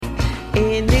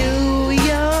in New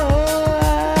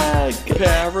York.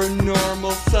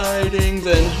 Paranormal sightings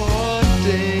and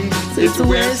hauntings. It's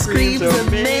where screams are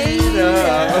made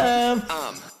of.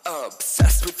 I'm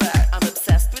obsessed with that. I'm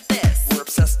obsessed with this. We're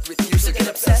obsessed with you, so get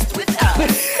obsessed with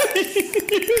us.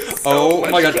 Oh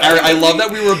my gosh, I love that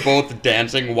we were both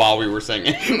dancing while we were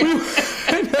singing.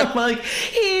 And I'm like,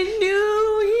 in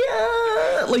New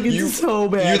York. Like, it's so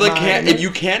bad. You like can't, if you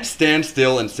can't stand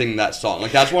still and sing that song.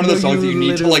 Like, that's one of the songs that you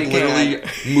need to like literally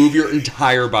move your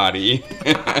entire body.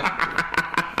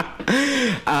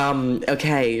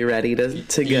 Okay, you ready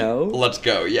to go? Let's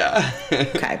go, yeah.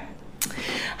 Okay.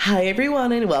 Hi,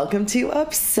 everyone, and welcome to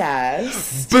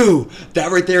Obsessed. Boo!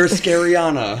 That right there is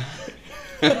Scariana.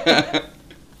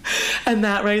 And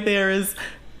that right there is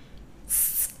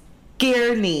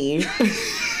Scarny.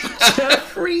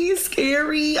 Jeffrey,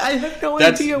 Scary. I have no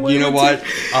idea what. You know what?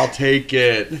 I'll take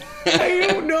it. I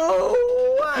don't know.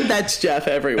 That's Jeff,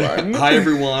 everyone. Hi,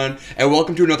 everyone, and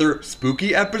welcome to another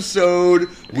spooky episode.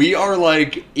 We are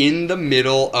like in the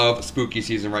middle of spooky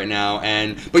season right now,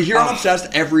 but here on Obsessed,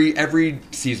 every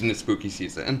season is spooky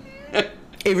season.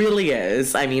 It really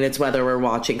is. I mean, it's whether we're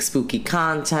watching spooky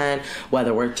content,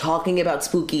 whether we're talking about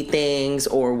spooky things,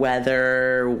 or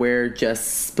whether we're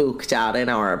just spooked out in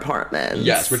our apartments.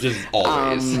 Yes, which is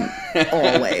always.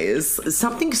 Always.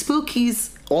 Something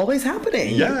spooky's always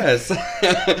happening. Yes.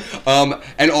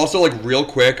 And also, like, real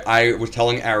quick, I was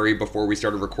telling Ari before we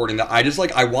started recording that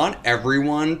I want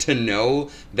everyone to know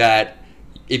that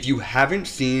if you haven't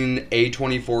seen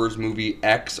A24's movie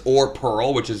X or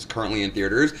Pearl, which is currently in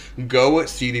theaters, go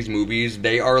see these movies.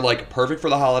 They are, like, perfect for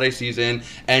the holiday season.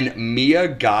 And Mia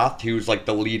Goth, who's, like,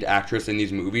 the lead actress in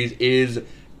these movies, is,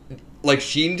 like,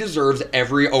 she deserves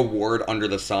every award under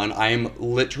the sun. I am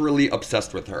literally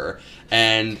obsessed with her.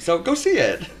 And so go see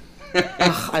it.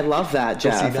 Ugh, I love that,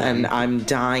 Jeff, and I'm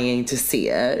dying to see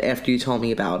it after you told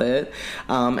me about it.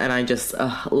 And I just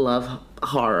love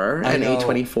horror and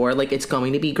A24. Like, it's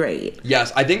going to be great.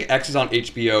 Yes, I think X is on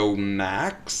HBO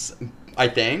Max, I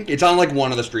think. It's on, like,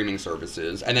 one of the streaming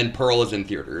services. And then Pearl is in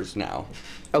theaters now.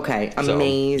 Okay,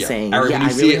 amazing. So, Ari, when you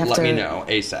see it, let me know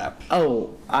ASAP.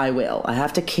 Oh, I will. I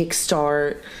have to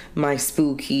kickstart my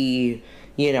spooky,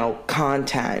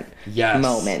 content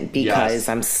moment because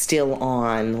I'm still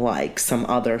on, like, some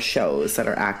other shows that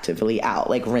are actively out,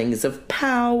 like Rings of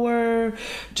Power,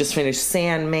 just finished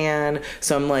Sandman.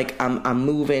 So I'm like, I'm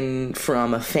moving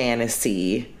from a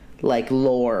fantasy, like,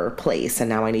 lore place, and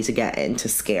now I need to get into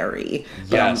scary.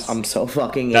 But I'm so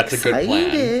fucking excited. That's a good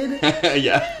plan.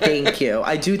 Yeah. Thank you.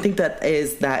 I do think that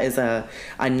is a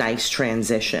nice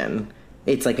transition.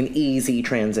 It's like an easy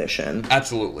transition.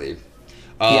 Absolutely.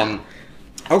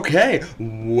 Okay,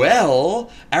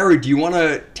 well, Ari, do you want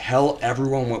to tell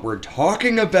everyone what we're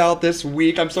talking about this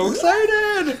week? I'm so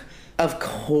excited! Of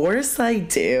course I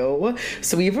do.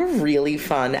 So we have a really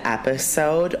fun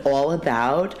episode all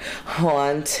about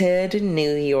haunted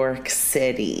New York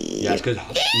City. Yes, because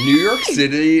New York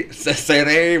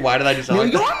City, why did I just New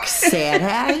York City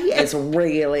is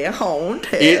really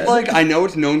haunted. I know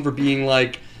it's known for being,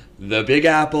 like, the Big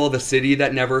Apple, the city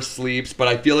that never sleeps, but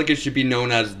I feel like it should be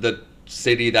known as the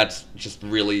city that's just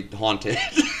really haunted.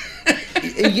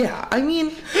 Yeah, I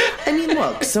mean,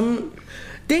 look, some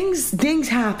things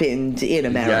happened in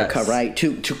America, right?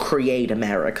 To create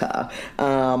America,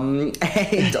 and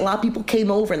a lot of people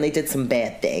came over and they did some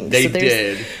bad things. They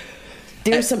did.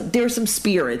 There's some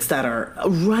spirits that are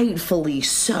rightfully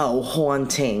so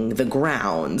haunting the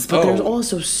grounds, but there's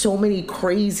also so many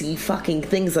crazy fucking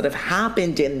things that have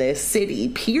happened in this city,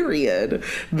 period,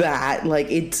 that, like,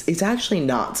 it's actually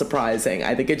not surprising.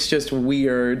 I think it's just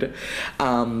weird,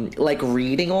 like,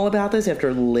 reading all about this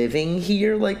after living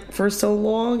here, like, for so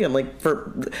long, and, like,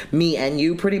 for me and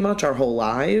you pretty much our whole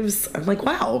lives. I'm like,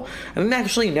 wow, I didn't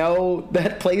actually know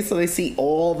that place that I see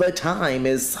all the time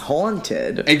is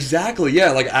haunted. Exactly.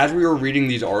 Yeah, like, as we were reading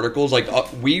these articles, like,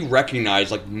 we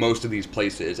recognized, like, most of these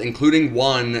places, including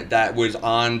one that was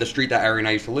on the street that Ari and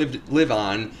I used to live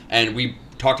on, and we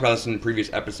talked about this in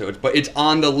previous episodes, but it's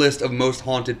on the list of most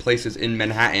haunted places in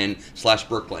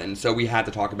Manhattan/Brooklyn, so we had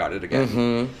to talk about it again.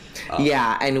 Mm-hmm.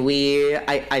 Yeah, and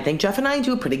I think Jeff and I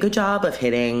do a pretty good job of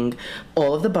hitting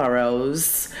all of the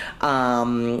boroughs.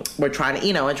 We're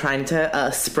trying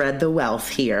to spread the wealth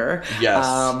here.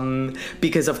 Yes.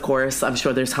 Because, of course, I'm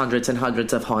sure there's hundreds and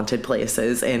hundreds of haunted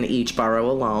places in each borough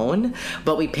alone,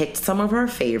 but we picked some of our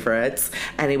favorites,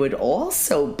 and it would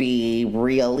also be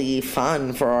really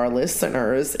fun for our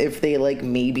listeners if they, like,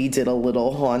 maybe did a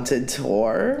little haunted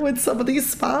tour with some of these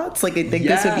spots. Like, I think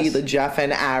this would be the Jeff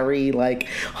and Ari, like,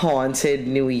 haunted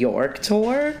New York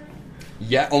tour.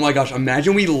 Yeah. Oh my gosh.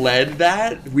 Imagine we led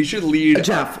that. We should lead.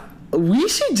 Jeff, We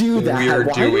should do that. We're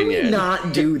Why doing did we it.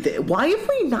 not do this? Why have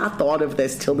we not thought of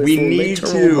this till this We need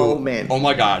literal to. moment? Oh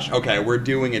my gosh. Okay, we're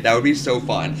doing it. That would be so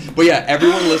fun. But yeah,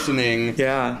 everyone listening.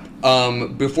 Yeah.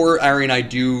 Before Ari and I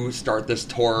do start this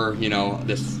tour, you know,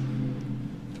 this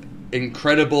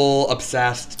incredible,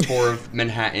 obsessed tour of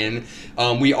Manhattan,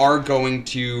 we are going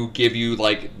to give you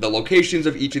like the locations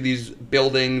of each of these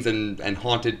buildings and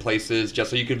haunted places, just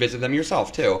so you can visit them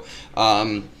yourself too.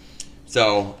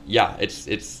 So yeah, it's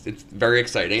very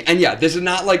exciting. And yeah, this is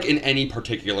not like in any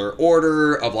particular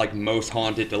order of like most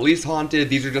haunted to least haunted.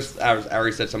 These are just, as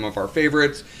Ari said, some of our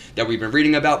favorites that we've been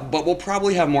reading about. But we'll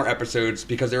probably have more episodes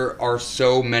because there are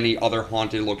so many other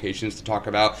haunted locations to talk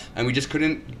about, and we just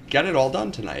couldn't get it all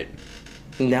done tonight.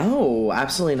 No,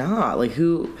 absolutely not. Like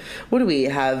what do we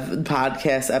have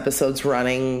podcast episodes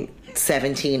running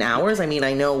 17 hours? I mean,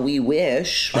 I know we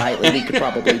wish, right? Like we could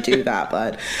probably do that,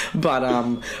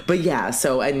 but yeah,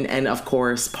 so and of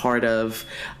course part of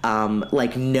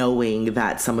like knowing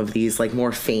that some of these like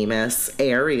more famous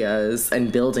areas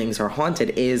and buildings are haunted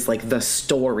is like the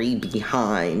story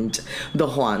behind the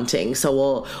haunting.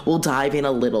 So we'll dive in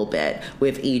a little bit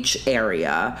with each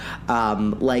area,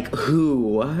 like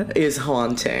who is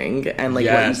haunting and like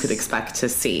what you could expect to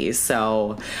see.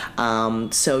 So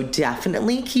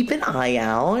definitely keep an eye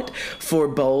out for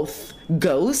both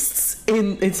ghosts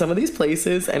in some of these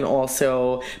places and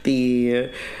also the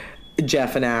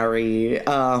Jeff and Ari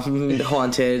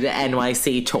haunted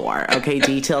NYC tour. Okay,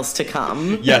 details to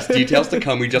come. Yes, details to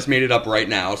come. We just made it up right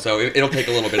now, so it'll take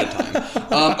a little bit of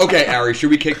time. Okay, Ari,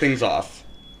 should we kick things off?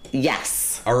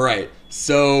 Yes. All right.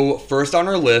 So first on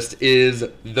our list is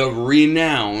the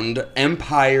renowned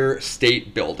Empire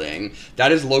State Building.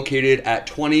 That is located at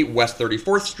 20 West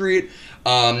 34th Street.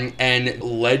 And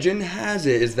legend has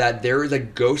it is that there is a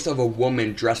ghost of a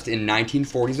woman dressed in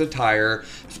 1940s attire,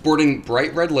 sporting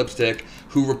bright red lipstick,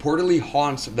 who reportedly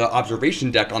haunts the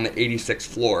observation deck on the 86th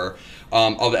floor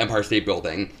of the Empire State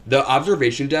Building. The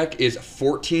observation deck is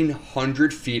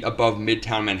 1,400 feet above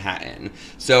Midtown Manhattan,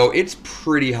 so it's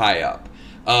pretty high up.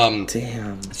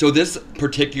 Damn. So this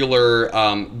particular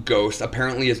ghost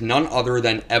apparently is none other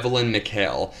than Evelyn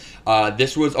McHale.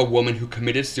 This was a woman who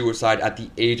committed suicide at the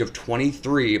age of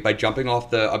 23 by jumping off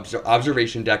the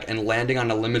observation deck and landing on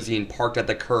a limousine parked at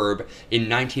the curb in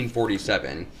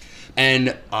 1947.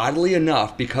 And oddly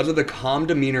enough, because of the calm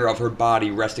demeanor of her body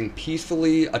resting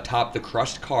peacefully atop the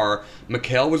crushed car,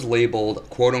 McHale was labeled,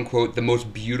 quote-unquote, the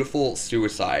most beautiful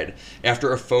suicide,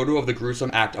 after a photo of the gruesome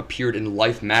act appeared in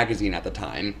Life magazine at the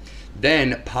time.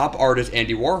 Then, pop artist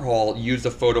Andy Warhol used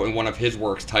the photo in one of his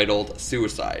works titled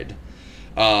Suicide.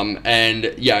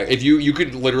 And yeah, if you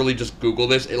could literally just Google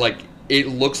this, it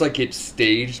looks like it's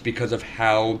staged because of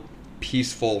how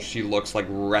peaceful she looks, like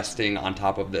resting on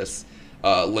top of this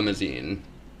limousine.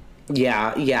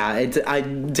 Yeah. I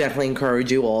definitely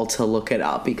encourage you all to look it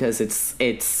up because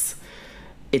it's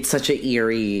such an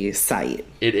eerie sight.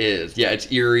 It is. Yeah,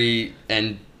 it's eerie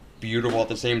and beautiful at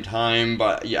the same time,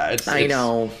 but yeah, I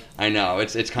know.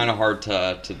 It's kind of hard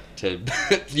to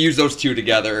use those two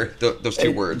together, those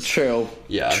two words. True.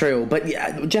 Yeah. True. But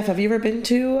yeah, Jeff, have you ever been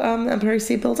to Empire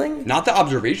State Building? Not the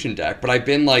observation deck, but I've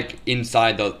been like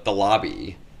inside the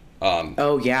lobby.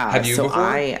 Oh yeah. Have you before?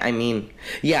 I mean,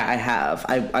 yeah, I have.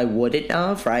 I wouldn't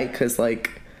have, right? Because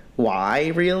like, why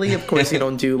really? Of course, you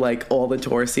don't do like all the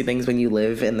touristy things when you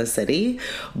live in the city.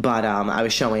 But I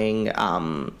was showing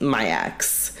my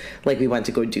ex, like we went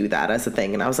to go do that as a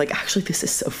thing, and I was like, actually, this is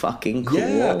so fucking cool.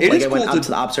 Yeah, like I went up to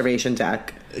the observation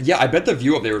deck. Yeah, I bet the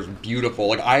view up there was beautiful.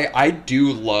 Like I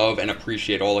do love and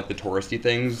appreciate all like the touristy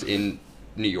things in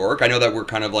New York. I know that we're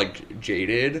kind of like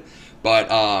jaded, but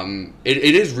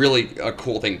it is really a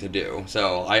cool thing to do.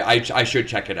 So I should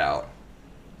check it out.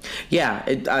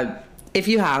 Yeah, if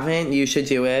you haven't, you should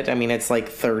do it. I mean, it's like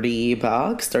 $30,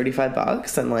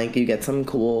 $35, and like you get some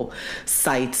cool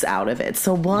sights out of it.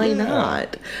 So why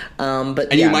not?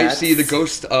 But you might see the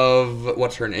ghost of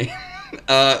what's her name,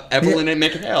 Evelyn and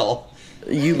McHale.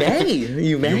 You may.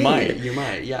 You might,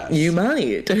 yes. You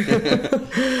might.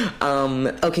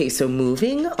 Okay, so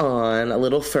moving on a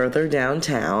little further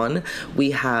downtown,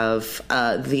 we have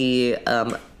the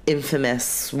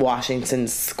infamous Washington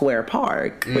Square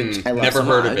Park, which I love never so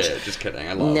heard much. of it. Just kidding.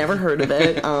 I love. Never heard of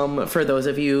it. For those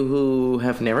of you who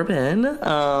have never been,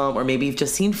 or maybe you've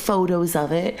just seen photos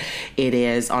of it, it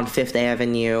is on 5th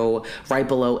Avenue, right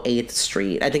below 8th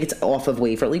Street. I think it's off of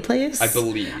Waverly Place. I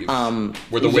believe.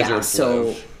 Where the wizards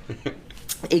live.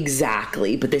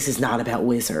 Exactly, but this is not about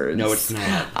wizards. No, it's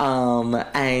not.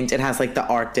 And it has like the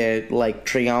Arc de like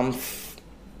Triomphe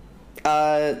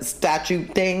statue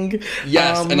thing.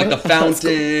 Yes, and like the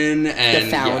fountain and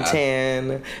the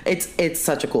fountain. Yeah. It's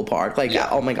such a cool park. Like, yeah.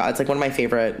 Oh my god, it's like one of my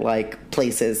favorite like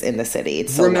places in the city.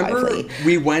 It's so Remember, lively.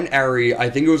 We went, Ari, I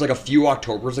think it was like a few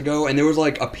Octobers ago, and there was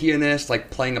like a pianist like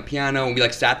playing a piano, and we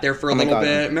like sat there for a little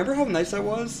bit. Remember how nice that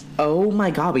was? Oh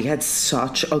my god, we had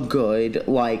such a good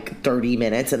like 30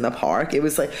 minutes in the park. It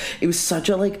was such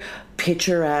a like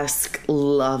picturesque,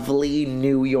 lovely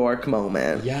New York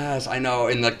moment. Yes, I know.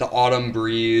 In like the autumn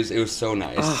breeze, it was so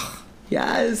nice. Oh,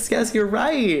 yes, you're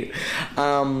right.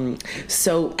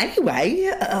 So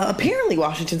anyway, apparently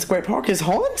Washington Square Park is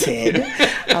haunted.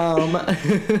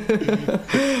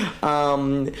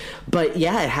 But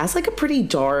yeah, it has like a pretty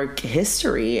dark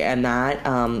history, and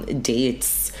that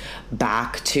dates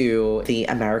back to the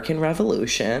American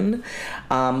Revolution,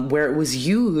 where it was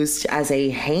used as a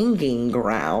hanging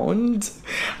ground.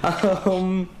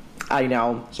 I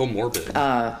know. So morbid.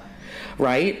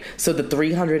 Right? So the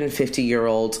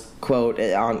 350-year-old quote,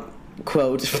 the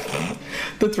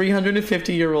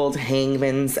 350-year-old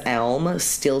Hangman's Elm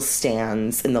still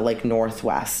stands in the like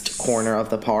northwest corner of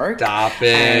the park. Stop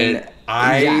it.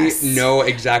 I know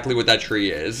exactly what that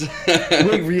tree is.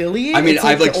 Wait, really? I mean, it's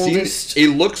like I've like seen it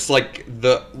looks like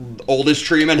the oldest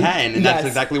tree in Manhattan, and that's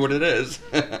exactly what it is.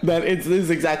 This is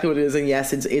exactly what it is, and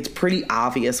yes, it's pretty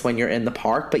obvious when you're in the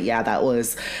park. But yeah, that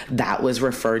was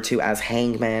referred to as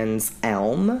Hangman's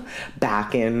Elm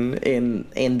back in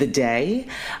the day,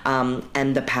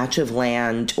 and the patch of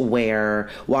land where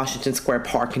Washington Square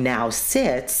Park now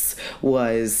sits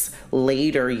was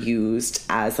later used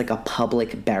as like a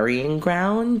public burying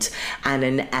ground, and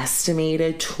an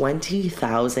estimated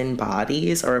 20,000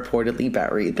 bodies are reportedly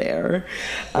buried there.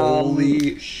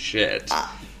 Holy shit.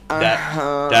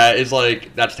 That is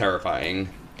like, that's terrifying.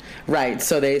 Right,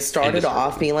 so they started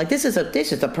off being like, this is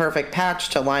a perfect patch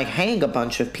to like hang a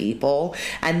bunch of people,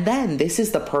 and then this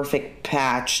is the perfect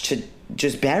patch to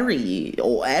just bury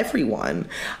everyone.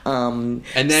 And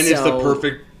then it's the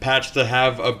perfect patch to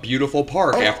have a beautiful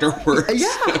park afterwards.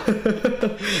 Yeah.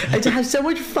 And to have so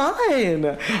much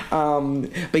fun.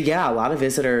 But yeah, a lot of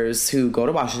visitors who go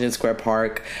to Washington Square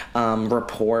Park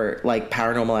report like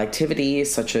paranormal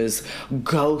activities such as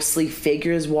ghostly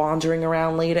figures wandering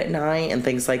around late at night and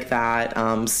things like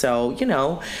that. So,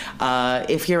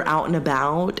 if you're out and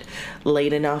about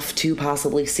late enough to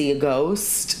possibly see a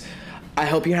ghost, I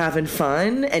hope you're having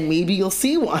fun, and maybe you'll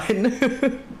see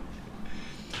one.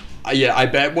 Yeah, I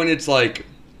bet when it's like,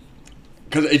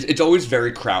 because it's always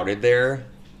very crowded there,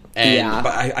 and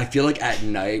but I feel like at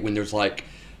night when there's like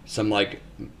some like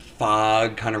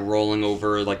fog kind of rolling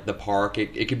over like the park,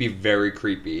 it could be very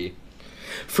creepy.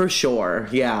 For sure,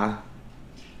 yeah.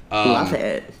 Love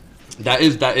it. That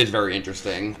is very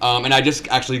interesting. And I just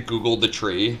actually Googled the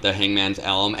tree, the Hangman's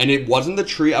Elm, and it wasn't the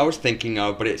tree I was thinking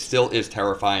of, but it still is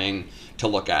terrifying to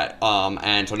look at.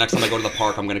 And so next time I go to the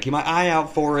park, I'm going to keep my eye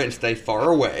out for it and stay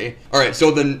far away. All right,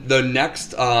 so the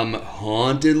next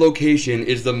haunted location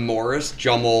is the Morris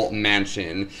Jummel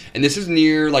Mansion. And this is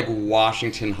near like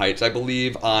Washington Heights, I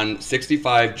believe, on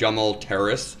 65 Jummel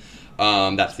Terrace.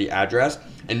 That's the address.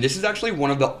 And this is actually one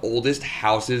of the oldest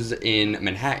houses in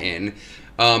Manhattan.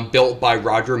 Built by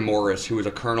Roger Morris, who was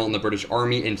a colonel in the British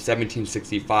Army in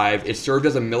 1765. It served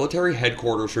as a military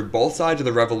headquarters for both sides of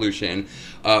the Revolution,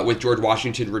 with George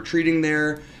Washington retreating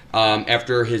there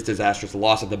after his disastrous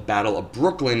loss at the Battle of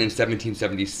Brooklyn in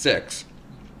 1776.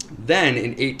 Then,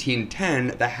 in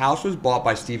 1810, the house was bought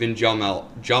by Stephen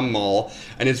Jummel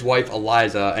and his wife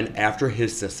Eliza, and after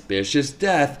his suspicious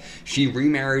death, she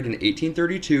remarried in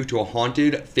 1832 to a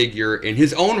haunted figure in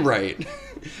his own right.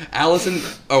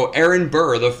 Aaron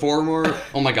Burr, the former...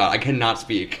 Oh my god, I cannot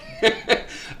speak.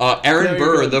 Aaron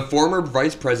Burr, the former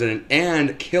vice president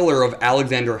and killer of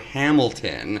Alexander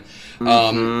Hamilton.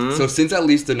 So since at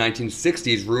least the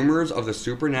 1960s, rumors of the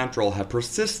supernatural have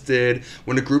persisted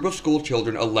when a group of school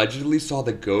children allegedly saw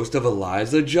the ghost of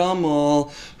Eliza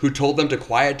Jummel, who told them to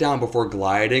quiet down before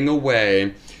gliding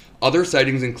away. Other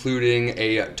sightings including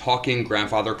a talking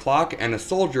grandfather clock and a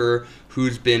soldier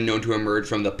who's been known to emerge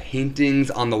from the paintings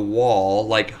on the wall,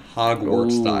 like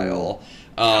Hogwarts style.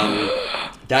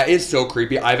 That is so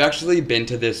creepy. I've actually been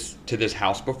to this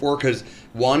house before because,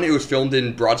 one, it was filmed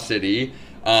in Broad City,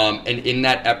 and in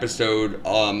that episode,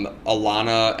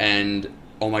 Alana and,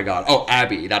 oh my god,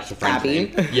 Abby, that's the friend's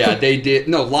name. Yeah, they did,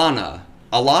 no, Lana.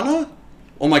 Alana?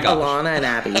 Oh my gosh. Alana and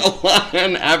Abby. Alana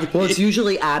and Abby. Well, it's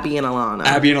usually Abby and Alana.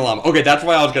 Abby and Alama. Okay, that's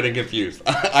why I was getting confused.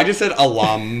 I just said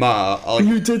Alama. Like,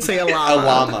 You did say Alana.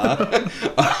 Alama.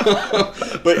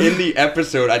 But in the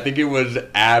episode, I think it was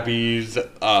Abby's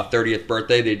 30th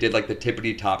birthday, they did like the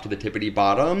tippity top to the tippity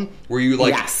bottom, where you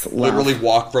like literally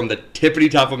walk from the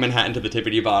tippity top of Manhattan to the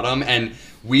tippity bottom. And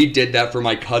we did that for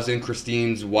my cousin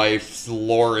Christine's wife's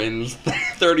Lauren's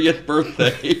 30th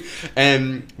birthday.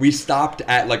 And we stopped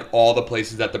at like all the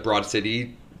places that the Broad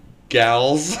City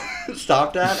gals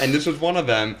stopped at, and this was one of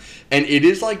them. And it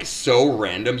is like so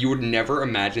random. You would never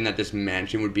imagine that this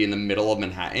mansion would be in the middle of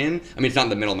Manhattan. I mean, it's not in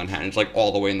the middle of Manhattan. It's like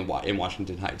all the way in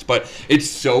Washington Heights. But it's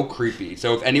so creepy.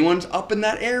 So if anyone's up in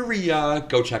that area,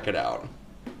 go check it out.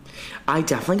 I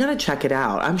definitely gotta check it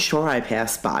out. I'm sure I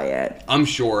passed by it. I'm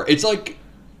sure. It's like,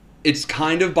 it's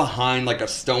kind of behind like a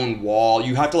stone wall.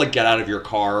 You have to like get out of your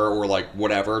car or like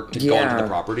whatever to go into the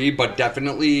property. But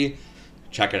definitely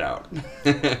check it out.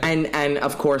 and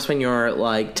of course, when you're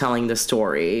like telling the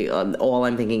story, all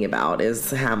I'm thinking about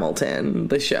is Hamilton,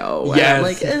 the show.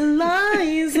 Yes. And I'm like,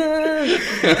 Eliza,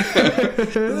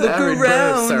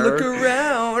 look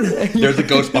around. There's a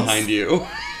ghost behind you.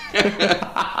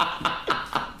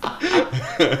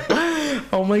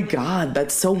 Oh my God,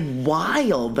 that's so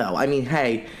wild, though. I mean,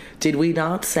 hey, did we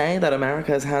not say that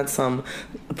America has had some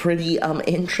pretty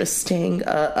interesting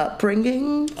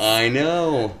upbringing? I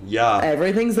know, yeah.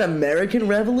 Everything's American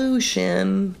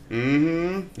Revolution.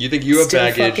 Mm-hmm. You think you have still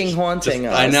baggage? Fucking haunting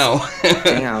us. I know.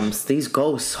 Damn, these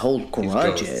ghosts hold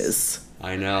grudges.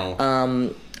 I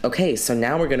know. Okay, so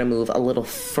now we're gonna move a little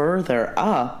further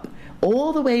up,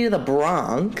 all the way to the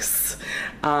Bronx,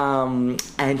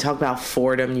 and talk about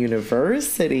Fordham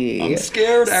University. I'm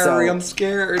scared, Ari. I'm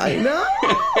scared. I know.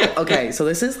 Okay, so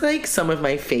this is like some of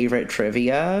my favorite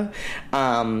trivia.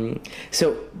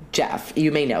 So, Jeff,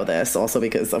 you may know this also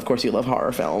because, of course, you love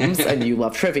horror films and you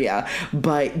love trivia.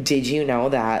 But did you know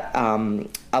that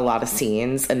a lot of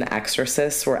scenes in The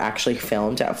Exorcist were actually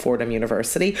filmed at Fordham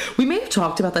University? We may have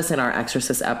talked about this in our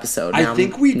Exorcist episode. I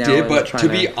think we did, but to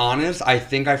be honest, I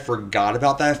think I forgot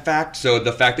about that fact. So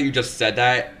the fact that you just said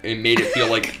that, it made it feel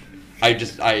like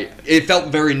it felt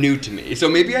very new to me. So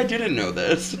maybe I didn't know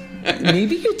this.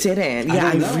 Maybe you didn't.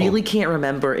 Yeah, I really can't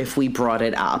remember if we brought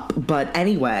it up. But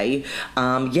anyway,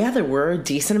 there were a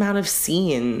decent amount of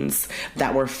scenes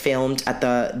that were filmed at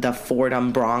the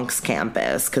Fordham Bronx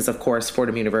campus. Because, of course,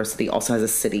 Fordham University also has a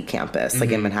city campus,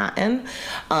 like in Manhattan.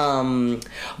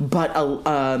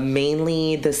 But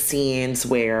mainly the scenes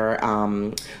where...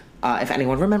 if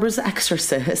anyone remembers The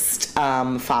Exorcist,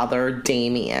 Father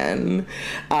Damien,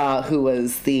 who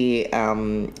was the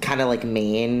kind of like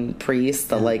main priest,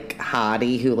 the like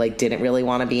hottie who like didn't really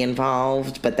want to be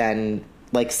involved, but then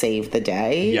like saved the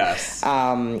day. Yes.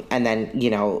 And then,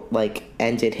 like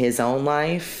ended his own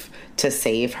life to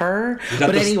save her. Is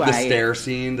that but anyway, the stair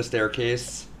scene, the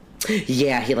staircase?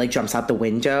 Yeah, he like jumps out the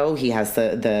window. He has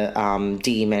the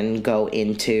demon go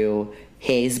into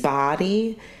his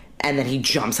body. And then he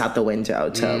jumps out the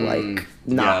window to like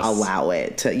not allow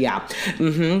it to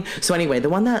So anyway, the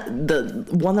one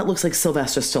that looks like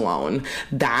Sylvester Stallone,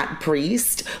 that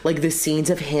priest, like the scenes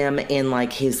of him in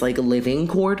like his like living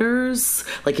quarters,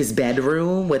 like his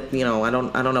bedroom with I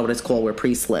don't know what it's called where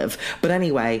priests live, but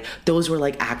anyway, those were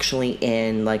like actually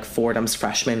in like Fordham's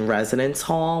freshman residence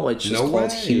hall, which is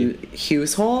called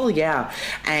Hughes Hall,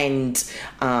 and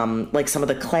like some of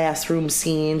the classroom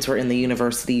scenes were in the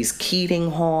university's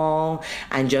Keating Hall.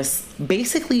 And just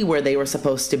basically where they were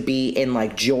supposed to be in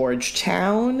like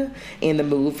Georgetown in the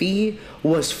movie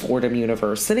was Fordham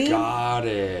University. Got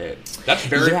it. That's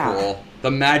very cool. The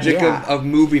magic of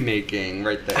movie making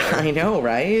right there. I know,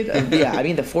 right? I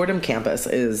mean, the Fordham campus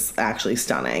is actually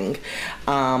stunning.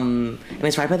 And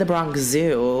it's right by the Bronx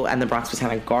Zoo and the Bronx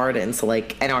Botanic Gardens, so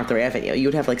like, and Arthur Avenue. You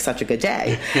would have like such a good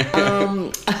day.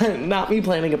 Not me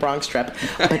planning a Bronx trip.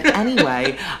 But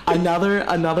anyway,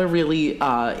 another really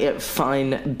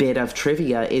fun bit of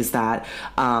trivia is that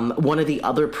one of the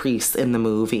other priests in the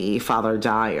movie, Father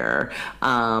Dyer,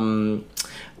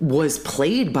 was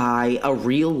played by a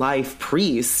real-life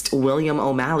priest, William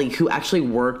O'Malley, who actually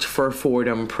worked for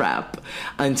Fordham Prep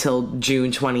until June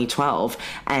 2012.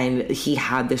 And he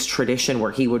had this tradition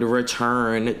where he would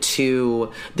return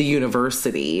to the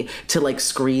university to, like,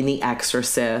 screen The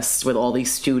Exorcist with all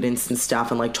these students and stuff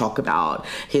and, like, talk about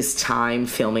his time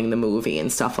filming the movie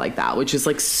and stuff like that, which is,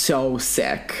 like, so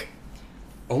sick.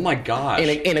 Oh, my gosh.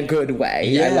 In a good way.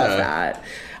 Yeah. I love that.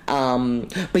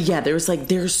 But yeah,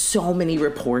 there's so many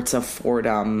reports of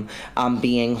Fordham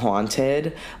being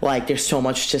haunted. Like, there's so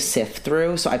much to sift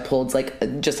through. So I pulled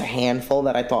like just a handful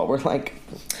that I thought were like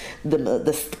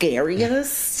the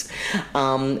scariest.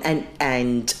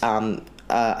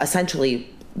 Essentially,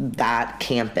 that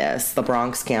campus, the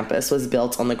Bronx campus, was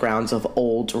built on the grounds of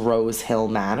old Rose Hill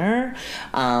Manor,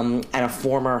 and a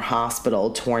former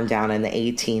hospital torn down in the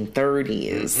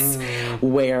 1830s,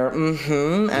 where,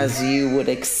 as you would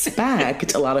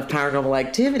expect, a lot of paranormal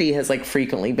activity has like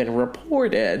frequently been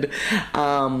reported.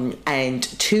 And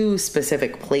two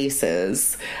specific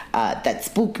places that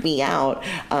spooked me out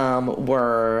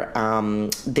were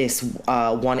this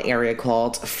one area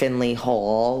called Finley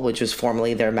Hall, which was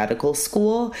formerly their medical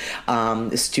school.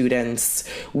 Students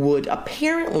would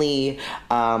apparently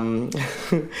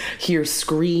hear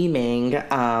screaming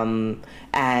and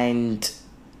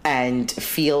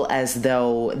feel as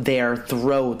though their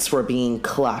throats were being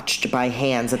clutched by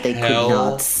hands that they could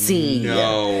not see.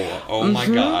 No. Oh my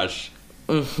gosh.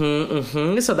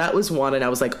 So that was one, and I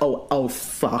was like, oh,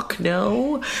 fuck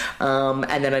no.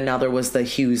 And then another was the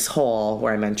Hughes Hall,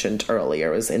 where I mentioned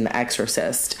earlier. It was in The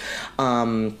Exorcist.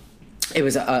 It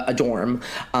was a dorm.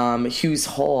 Hughes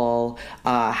Hall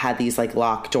had these like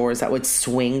locked doors that would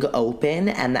swing open,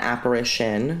 and the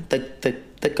apparition,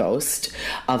 the ghost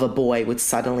of a boy, would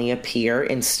suddenly appear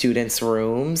in students'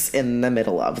 rooms in the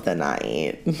middle of the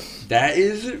night. That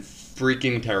is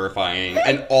freaking terrifying.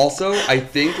 And also, I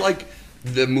think like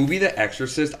the movie The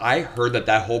Exorcist, I heard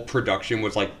that whole production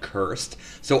was like cursed.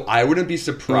 So I wouldn't be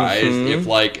surprised if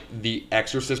like the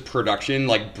Exorcist production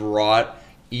like brought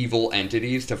evil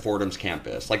entities to Fordham's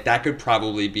campus. Like, that could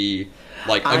probably be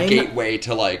like a gateway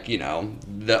to like, you know,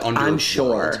 the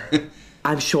underworld.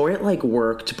 I'm sure it like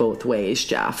worked both ways,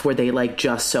 Jeff, where they like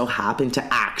just so happened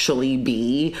to actually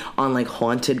be on like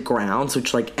haunted grounds,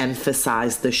 which like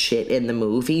emphasized the shit in the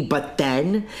movie, but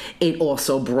then it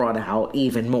also brought out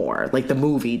even more, like the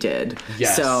movie did.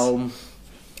 Yes. So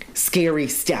scary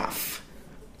stuff.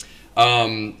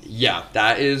 Yeah,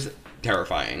 that is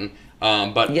terrifying.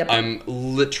 But yep. I'm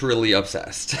literally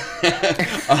obsessed.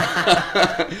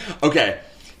 Okay,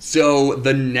 so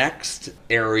the next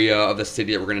area of the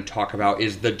city that we're going to talk about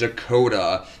is the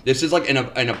Dakota. This is like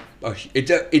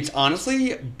it's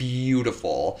honestly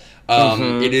beautiful.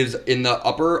 It is in the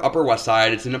upper west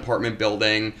side. It's an apartment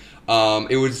building.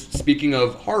 It was, speaking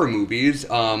of horror movies,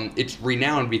 it's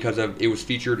renowned because it was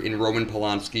featured in Roman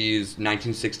Polanski's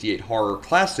 1968 horror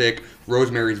classic,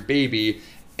 Rosemary's Baby.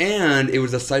 And it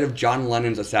was the site of John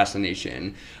Lennon's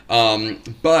assassination.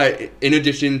 But in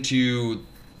addition to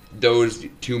those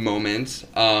two moments,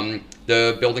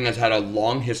 the building has had a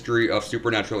long history of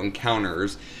supernatural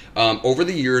encounters. Over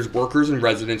the years, workers and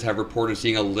residents have reported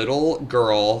seeing a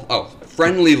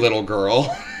friendly little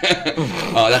girl.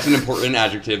 That's an important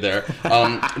adjective there.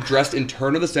 Dressed in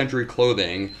turn-of-the-century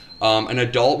clothing. An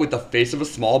adult with the face of a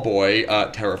small boy,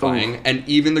 terrifying. Ooh. And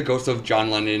even the ghost of John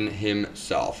Lennon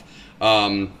himself.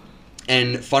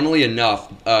 And funnily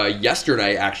enough,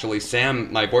 yesterday, actually,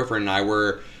 Sam, my boyfriend, and I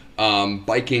were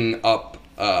biking up,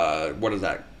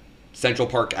 Central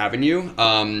Park Avenue,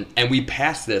 and we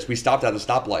passed this. We stopped at the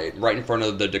stoplight right in front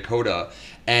of the Dakota,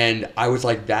 and I was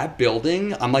like, that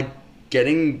building, I'm like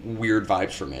getting weird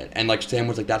vibes from it. And like Sam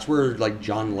was like, that's where like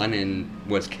John Lennon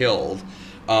was killed.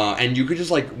 And you could just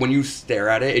like, when you stare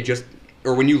at it,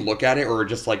 or when you look at it, or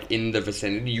just like in the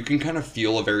vicinity, you can kind of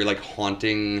feel a very like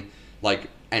haunting like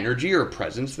energy or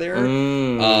presence there.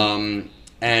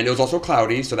 And it was also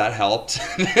cloudy, so that helped.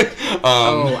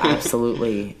 Oh,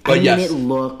 absolutely. But I mean, yes.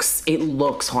 it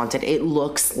looks haunted. It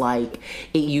looks like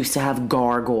it used to have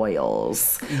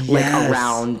gargoyles like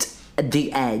around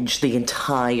the edge, the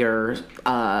entire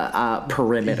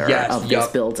perimeter of this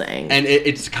building. And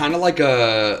it's kind of like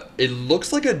it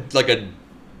looks like a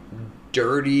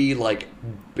dirty like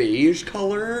beige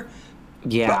color.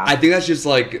 Yeah, but I think that's just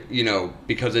like, you know,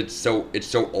 because it's so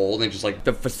old, and just like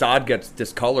the facade gets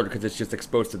discolored because it's just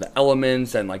exposed to the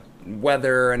elements and like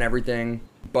weather and everything.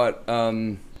 But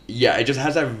yeah, it just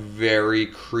has a very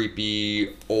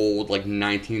creepy old like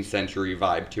 19th century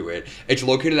vibe to it. It's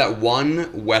located at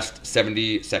 1 West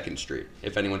 72nd Street.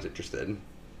 If anyone's interested,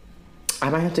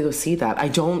 I might have to go see that. I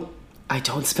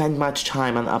don't spend much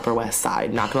time on the Upper West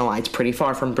Side. Not gonna lie, it's pretty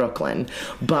far from Brooklyn,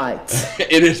 but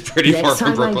it is pretty far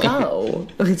from Brooklyn. Next time I go,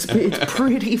 it's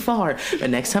pretty far. But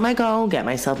next time I go, get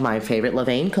myself my favorite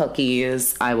Levain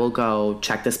cookies. I will go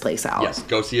check this place out. Yes,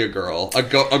 go see a girl, a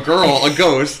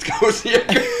ghost. Go see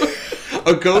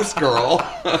a ghost girl.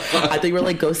 I think we're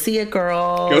like, go see a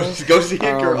girl. Go see a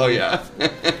girl. Oh yeah.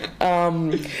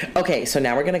 Okay, so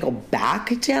now we're gonna go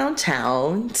back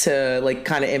downtown to like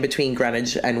kind of in between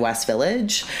Greenwich and West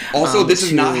Village. Also, this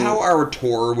is not how our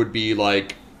tour would be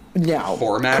like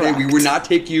formatted. Correct. We would not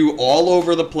take you all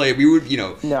over the place. We would,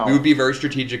 No. we would be very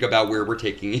strategic about where we're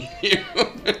taking you.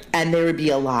 And there would be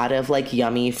a lot of like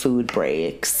yummy food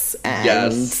breaks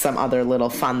and some other little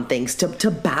fun things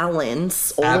to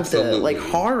balance all of the like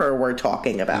horror we're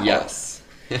talking about. Yes.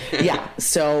 Yeah.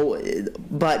 So,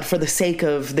 but for the sake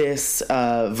of this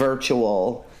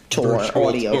virtual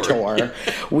audio tour,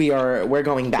 we're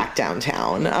going back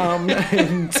downtown,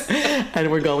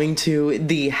 and we're going to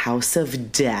the House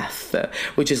of Death,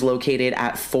 which is located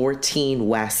at 14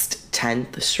 West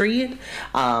 10th Street.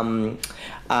 And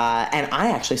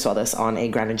I actually saw this on a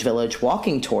Greenwich Village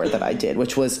walking tour that I did,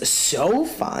 which was so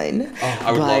fun. Oh,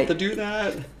 I would love to do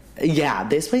that. Yeah,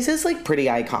 this place is like pretty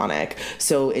iconic.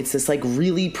 So it's this like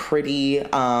really pretty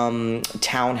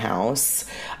townhouse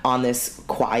on this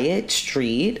quiet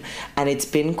street, and it's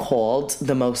been called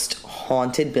the most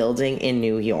haunted building in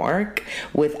New York,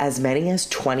 with as many as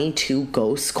 22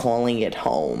 ghosts calling it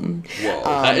home. Whoa,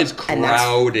 that is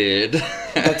crowded.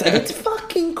 It's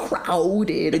fucking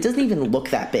crowded. It doesn't even look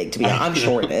that big, to be honest. I'm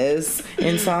sure it is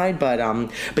inside, but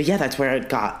yeah, that's where it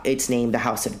got its name, the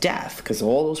House of Death, because of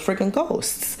all those freaking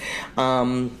ghosts.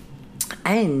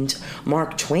 And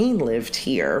Mark Twain lived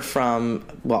here from,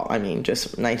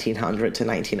 just 1900 to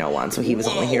 1901. So he was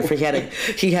only here for,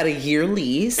 he had a year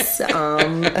lease.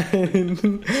 And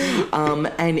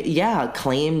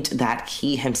claimed that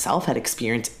he himself had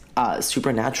experienced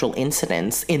supernatural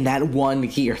incidents in that 1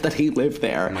 year that he lived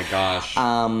there. Oh my gosh.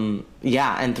 And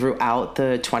throughout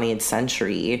the 20th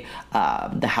century,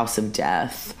 the House of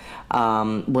Death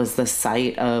was the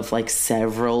site of like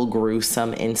several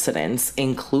gruesome incidents,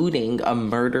 including a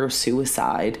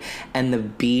murder-suicide and the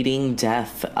beating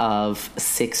death of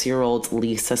 6-year-old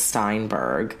Lisa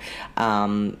Steinberg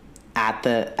at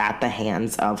the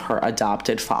hands of her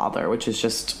adopted father, which is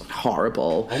just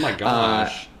horrible. Oh my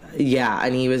gosh.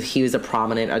 And he was a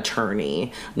prominent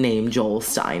attorney named Joel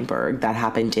Steinberg. That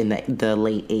happened in the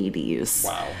late 80s.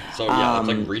 Wow. So it's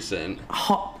like recent.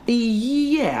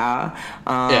 Ish.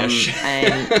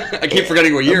 And I keep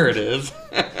forgetting what year it is.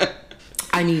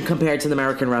 I mean, compared to the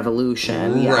American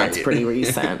Revolution, it's pretty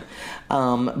recent.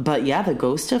 But yeah, the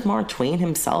ghost of Mark Twain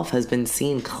himself has been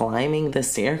seen climbing the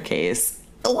staircase,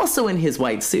 also in his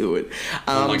white suit.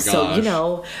 Oh my gosh.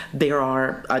 So, there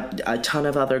are a ton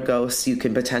of other ghosts you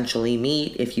can potentially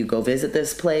meet if you go visit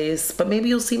this place, but maybe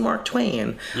you'll see Mark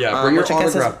Twain. Yeah, bring your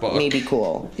autograph book. Maybe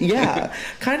cool. Yeah,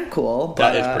 kind of cool.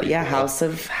 But, that is pretty cool.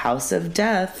 House of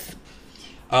Death.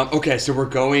 Okay, so we're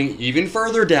going even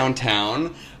further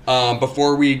downtown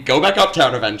before we go back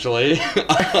uptown eventually.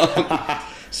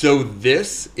 So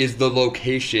this is the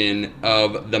location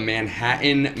of the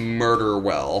Manhattan Murder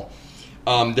Well.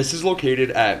 This is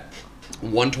located at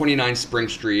 129 Spring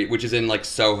Street, which is in like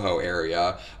Soho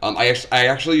area. I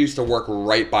actually used to work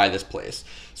right by this place.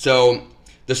 So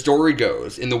the story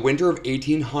goes, in the winter of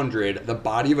 1800, the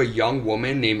body of a young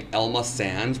woman named Elma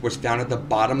Sands was found at the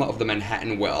bottom of the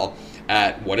Manhattan Well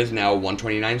at what is now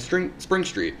 129 Spring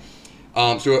Street.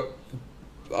 So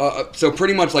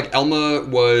pretty much like Elma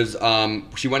was,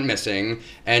 she went missing,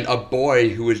 and a boy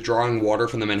who was drawing water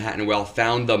from the Manhattan Well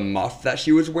found the muff that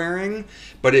she was wearing,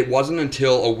 but it wasn't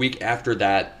until a week after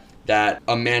that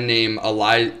a man named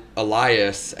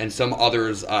Elias and some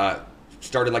others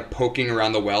started like poking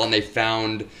around the well, and they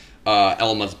found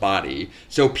Elma's body.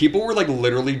 So people were like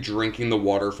literally drinking the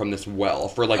water from this well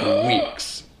for like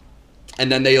weeks. And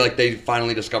then they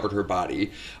finally discovered her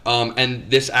body. And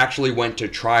this actually went to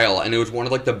trial, and it was one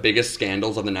of like the biggest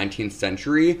scandals of the 19th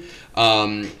century,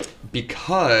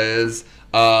 because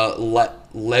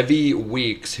Levy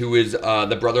Weeks, who is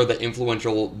the brother of the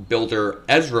influential builder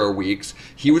Ezra Weeks,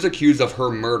 he was accused of her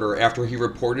murder after he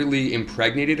reportedly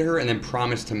impregnated her and then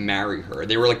promised to marry her.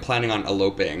 They were like planning on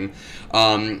eloping.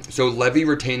 So Levy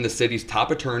retained the city's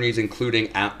top attorneys, including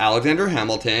Alexander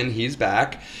Hamilton, he's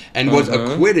back, and was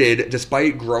acquitted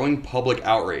despite growing public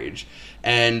outrage.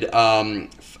 And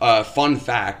fun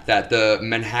fact that the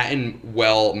Manhattan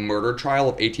Well murder trial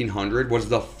of 1800 was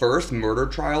the first murder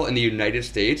trial in the United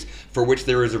States for which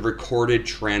there is a recorded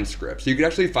transcript. So you can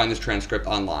actually find this transcript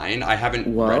online. I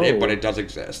haven't read it, but it does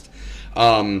exist.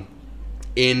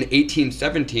 In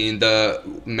 1817, the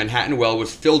Manhattan Well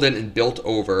was filled in and built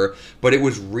over, but it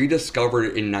was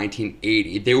rediscovered in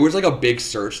 1980. There was like a big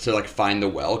search to like find the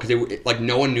well, because like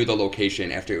no one knew the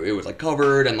location after it was like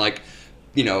covered and like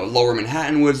Lower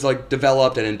Manhattan was like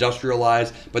developed and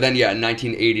industrialized. But then, in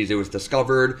 1980s, it was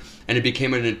discovered, and it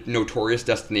became a notorious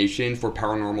destination for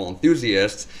paranormal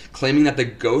enthusiasts, claiming that the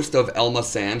ghost of Elma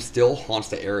Sand still haunts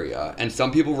the area. And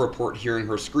some people report hearing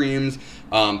her screams,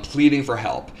 pleading for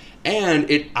help. And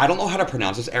I don't know how to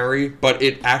pronounce this, Ari, but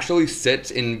it actually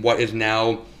sits in what is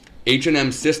now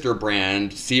H&M's sister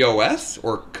brand, COS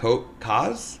or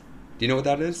COS. Do you know what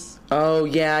that is? Oh,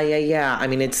 yeah. I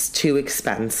mean, it's too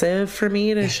expensive for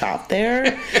me to shop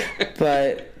there,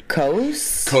 but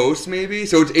COS, maybe?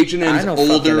 So it's H&M's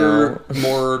older,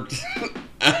 more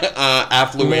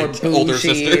affluent, more older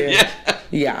sister.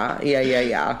 Yeah.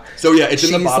 So, it's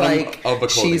in the bottom of a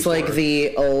clothing She's store. like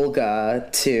the Olga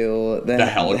to the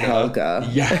Helga.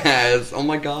 Yes. Oh,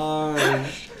 my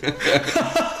gosh.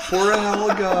 Poor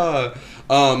Helga.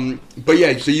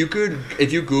 But so you could,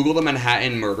 if you Google the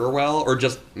Manhattan Murder Well, or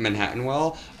just Manhattan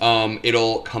Well,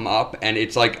 it'll come up, and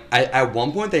it's like, at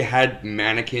one point they had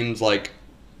mannequins, like,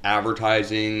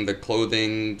 advertising the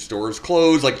clothing store's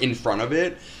clothes, like, in front of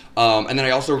it. And then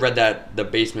I also read that the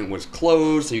basement was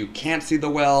closed, so you can't see the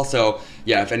well. So,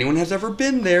 if anyone has ever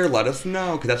been there, let us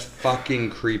know, because that's fucking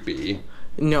creepy.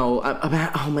 No,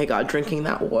 oh my God, drinking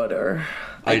that water.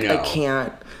 I know. I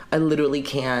can't. I literally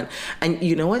can't. And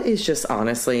you know what is just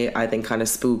honestly, I think, kind of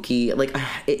spooky? Like,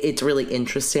 it's really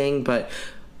interesting, but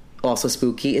also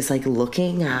spooky is like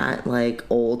looking at like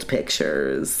old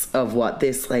pictures of what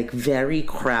this like very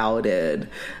crowded,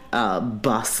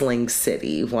 bustling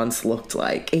city once looked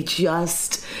like. It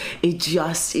just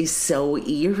is so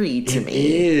eerie to me.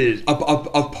 It is.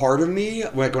 A part of me,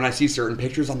 like when I see certain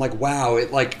pictures, I'm like, wow,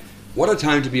 what a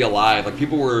time to be alive. Like,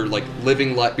 people were, like,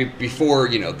 living before,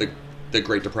 the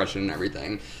Great Depression and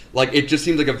everything. Like, it just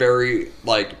seems like a very,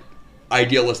 like,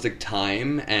 idealistic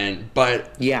time,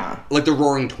 but... Yeah. Like, the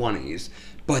Roaring 20s.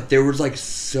 But there was, like,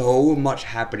 so much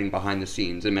happening behind the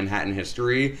scenes in Manhattan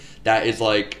history that is,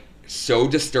 like, so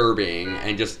disturbing,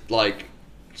 and just, like,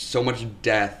 so much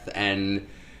death and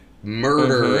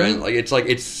murder, and, like,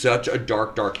 it's such a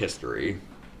dark, dark history.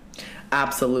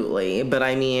 Absolutely. But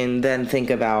I mean, then think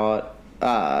about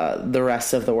the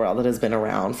rest of the world that has been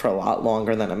around for a lot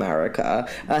longer than America,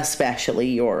 especially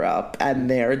Europe and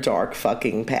their dark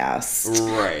fucking past.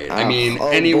 Right. I mean,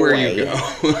 anywhere you go.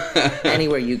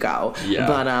 Anywhere you go. Yeah.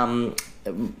 But,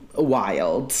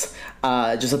 wild.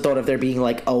 Just the thought of there being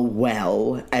like a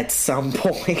well at some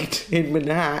point in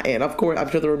Manhattan. Of course, I'm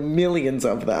sure there are millions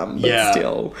of them, but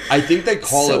still. I think they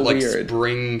call so it like weird.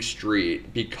 Spring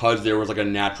Street because there was like a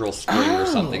natural spring or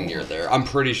something near there. I'm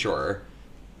pretty sure.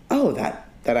 Oh, that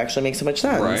actually makes so much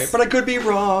sense. Right. But I could be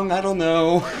wrong. I don't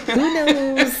know. Who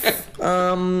knows?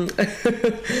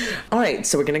 All right,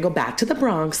 so we're going to go back to the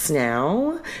Bronx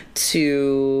now,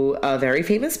 to a very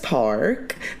famous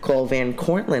park called Van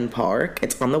Cortlandt Park.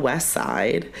 It's on the west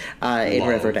side in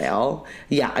Riverdale.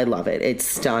 Yeah, I love it. It's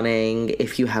stunning.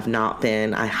 If you have not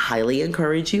been, I highly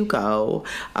encourage you go.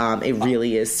 It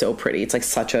really is so pretty. It's like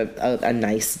such a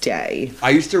nice day. I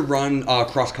used to run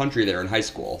cross country there in high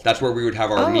school. That's where we would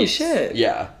have our meets. Oh, shit.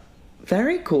 Yeah.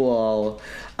 Very cool.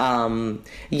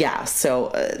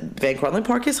 So Van Cortlandt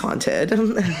Park is haunted,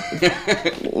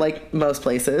 like most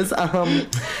places. And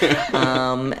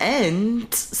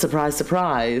surprise,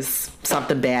 surprise,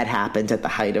 something bad happened at the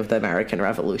height of the American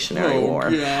Revolutionary War.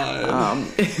 God.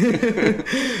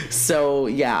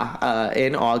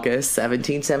 In August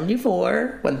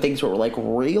 1774, when things were like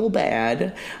real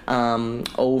bad,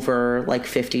 over like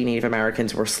 50 Native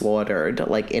Americans were slaughtered,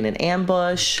 like in an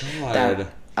ambush. God.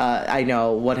 I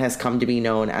know what has come to be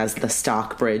known as the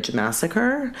Stockbridge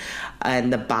Massacre,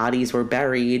 and the bodies were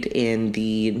buried in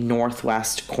the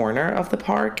northwest corner of the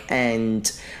park,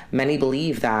 and many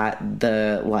believe that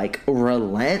the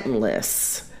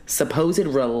supposed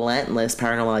relentless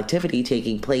paranormal activity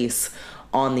taking place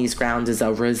on these grounds is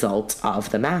a result of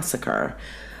the massacre.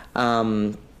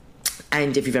 And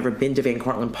if you've ever been to Van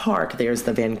Cortlandt Park, there's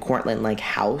the Van Cortlandt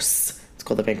house. It's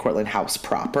called the Van Cortlandt house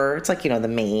proper. It's like, the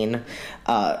main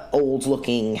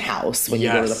old-looking house when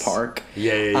you go to the park.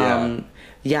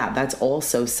 Yeah, that's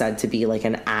also said to be like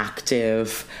an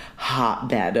active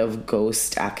hotbed of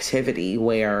ghost activity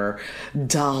where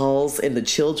dolls in the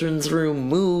children's room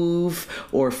move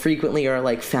or frequently are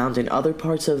like found in other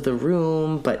parts of the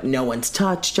room, but no one's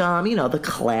touched them. The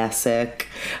classic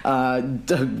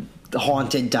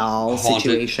haunted doll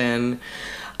situation.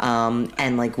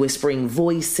 And like whispering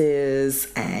voices,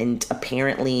 and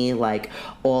apparently like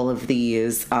all of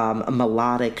these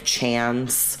melodic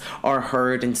chants are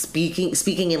heard and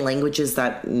speaking in languages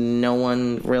that no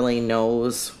one really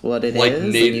knows what it is. Like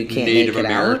and you can't Native make it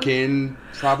American, out.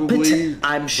 probably.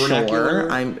 I'm vernacular.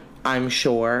 sure. I'm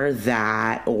sure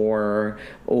that or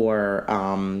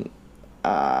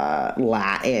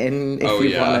Latin,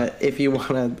 if you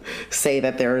wanna say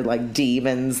that there are like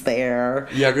demons there.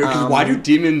 Yeah, because why do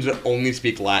demons only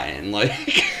speak Latin? Like,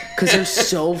 because they're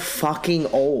so fucking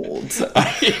old.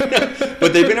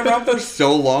 But they've been around for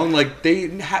so long. Like they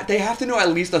have to know at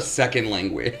least a second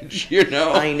language. You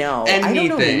know? I know. Anything. I don't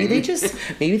know.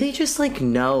 Maybe they just like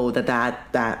know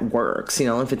that works. You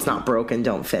know, if it's not broken,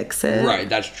 don't fix it. Right.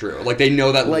 That's true. Like they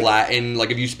know that like, Latin.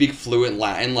 Like if you speak fluent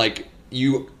Latin, like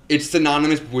it's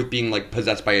synonymous with being like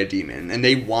possessed by a demon, and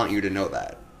they want you to know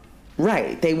that.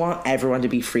 Right. They want everyone to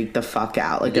be freaked the fuck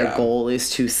out. Like their goal is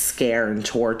to scare and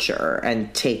torture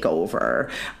and take over.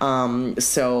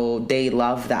 So they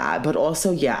love that. But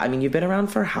also, yeah, I mean, you've been around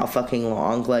for how fucking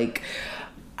long? Like,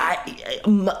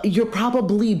 you're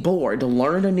probably bored.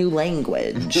 Learn a new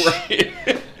language. Right.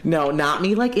 No, not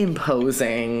me, like,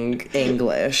 imposing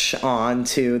English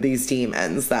onto these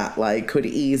demons that, like, could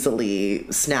easily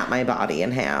snap my body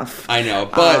in half. I know,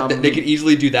 but they could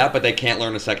easily do that, but they can't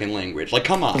learn a second language. Like,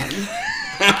 come on.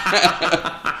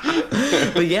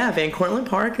 But yeah, Van Cortlandt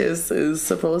Park is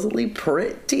supposedly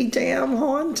pretty damn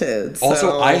haunted. So.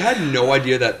 Also, I had no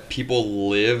idea that people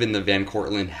live in the Van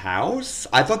Cortlandt house.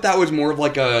 I thought that was more of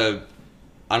like a,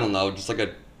 I don't know, just like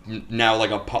a, now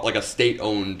like a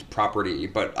state-owned property,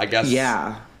 but I guess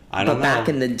I don't know. But back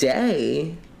in the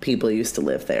day, people used to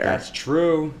live there. That's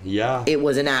true. Yeah, it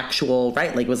was an actual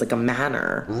like it was like a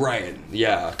manor. Right.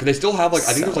 Yeah, because they still have like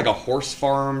I think there's like a horse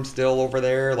farm still over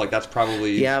there. Like that's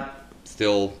probably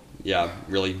still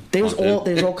really. There's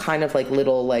all kind of like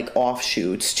little like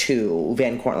offshoots to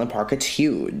Van Cortlandt Park. It's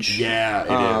huge.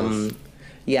 Yeah, it is.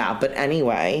 Yeah, but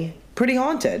anyway. Pretty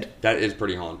haunted. That is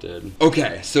pretty haunted.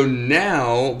 Okay, so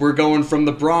now we're going from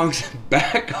the Bronx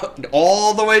back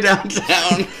all the way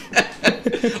downtown.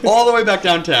 All the way back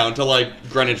downtown to, like,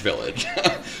 Greenwich Village.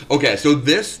 Okay, so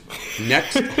this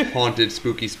next haunted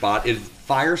spooky spot is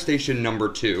Fire Station Number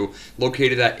 2,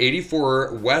 located at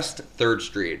 84 West 3rd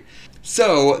Street.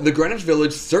 So, the Greenwich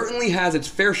Village certainly has its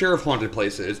fair share of haunted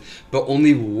places, but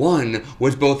only one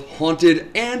was both haunted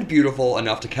and beautiful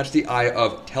enough to catch the eye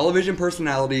of television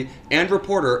personality and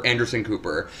reporter Anderson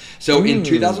Cooper. So, in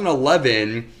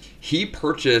 2011, he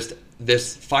purchased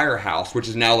this firehouse, which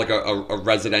is now like a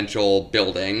residential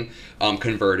building,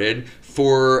 converted,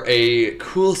 for a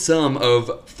cool sum of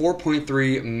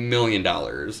 $4.3 million.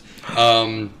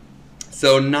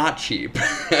 So not cheap.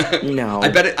 No. I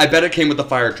bet it came with the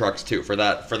fire trucks too for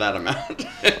that amount.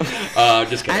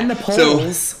 Just kidding. And the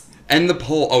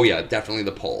poles. Oh yeah, definitely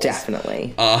the poles.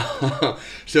 Definitely.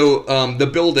 The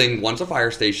building, once a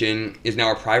fire station, is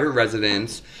now a private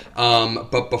residence.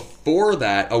 But before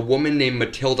that, a woman named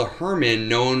Matilda Herman,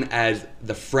 known as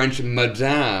the French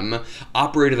Madame,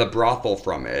 operated a brothel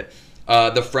from it.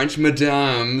 The French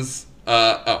Madames.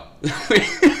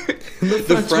 The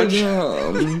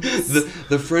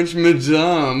French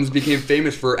Madames became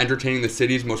famous for entertaining the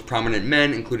city's most prominent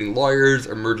men, including lawyers,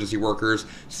 emergency workers,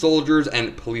 soldiers,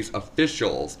 and police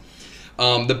officials.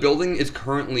 The building is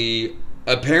currently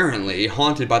apparently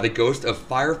haunted by the ghost of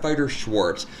firefighter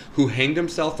Schwartz, who hanged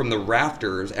himself from the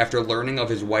rafters after learning of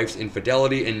his wife's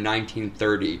infidelity in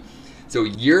 1930. So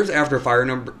years after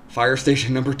Fire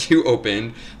Station Number 2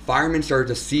 opened, firemen started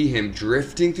to see him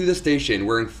drifting through the station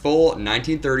wearing full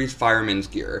 1930s fireman's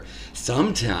gear.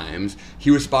 Sometimes he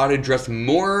was spotted dressed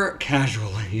more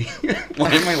casually.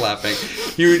 Why am I laughing?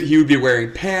 He would be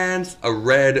wearing pants, a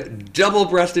red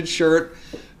double-breasted shirt,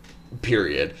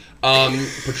 period.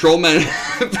 Patrolmen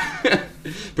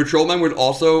would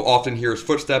also often hear his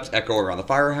footsteps echo around the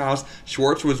firehouse.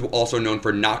 Schwartz was also known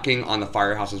for knocking on the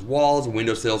firehouse's walls,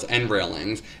 windowsills, and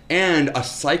railings. And a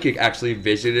psychic actually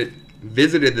visited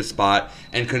the spot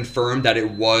and confirmed that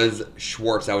it was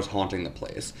Schwartz that was haunting the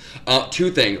place. Two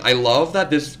things. I love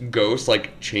that this ghost,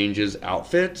 like, changes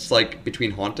outfits, like, between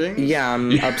hauntings. Yeah,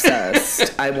 I'm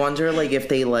obsessed. I wonder, like, if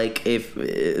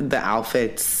the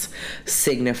outfits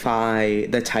signify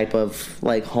the type of,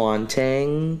 like,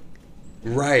 haunting.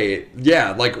 Right.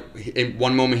 Yeah, like, in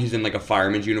one moment he's in, like, a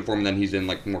fireman's uniform, and then he's in,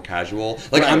 like, more casual.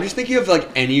 Like, right. I'm just thinking of, like,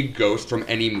 any ghost from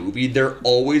any movie, they're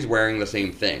always wearing the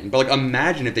same thing. But, like,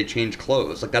 imagine if they change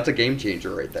clothes. Like, that's a game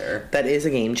changer right there. That is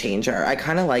a game changer. I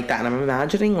kind of like that, and I'm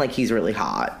imagining, like, he's really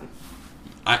hot.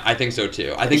 I think so,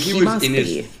 too. I think he was in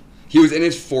his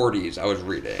 40s, I was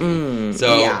reading.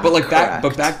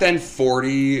 Back then,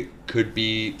 40 could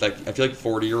be, like, I feel like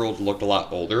 40-year-olds looked a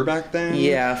lot older back then.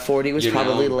 Yeah, 40 was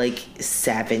probably, like,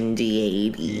 70,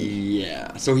 80.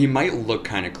 Yeah, so he might look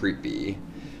kind of creepy.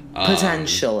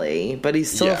 Potentially, but he's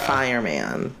still a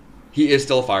fireman. He is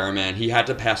still a fireman. He had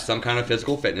to pass some kind of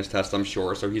physical fitness test, I'm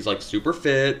sure. So he's like super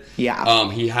fit. Yeah.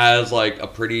 He has like a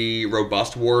pretty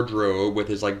robust wardrobe with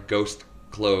his like ghost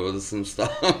clothes and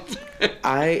stuff.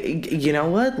 You know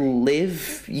what?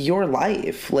 Live your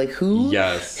life. Like who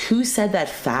said that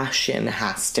fashion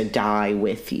has to die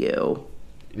with you?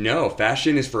 No,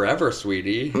 fashion is forever,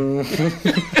 sweetie. Oh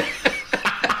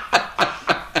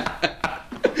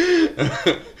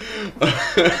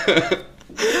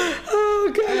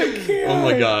god, I can't. Oh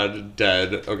my god,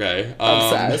 dead. Okay.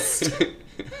 Obsessed.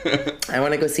 I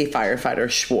want to go see Firefighter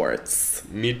Schwartz.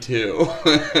 Me too.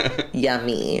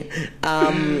 Yummy.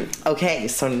 Okay,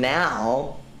 so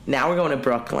now we're going to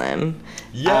Brooklyn.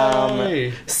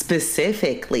 Yay!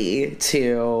 Specifically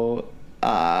to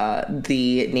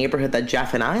the neighborhood that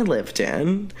Jeff and I lived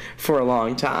in for a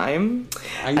long time.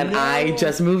 I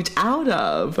just moved out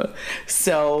of.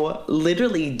 So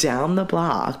literally down the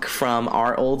block from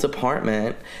our old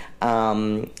apartment,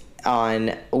 on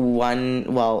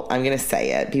one, well, I'm gonna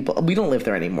say it. We don't live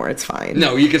there anymore. It's fine.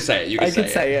 No, you can say it. I can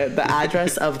say it. The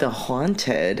address of the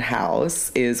haunted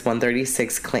house is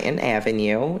 136 Clinton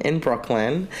Avenue in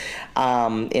Brooklyn,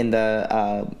 in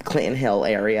the Clinton Hill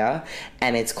area,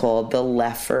 and it's called the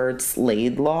Lefferts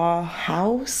Laidlaw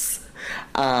House.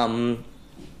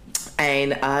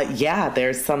 And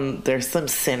there's some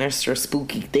sinister,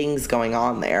 spooky things going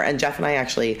on there. And Jeff and I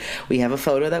we have a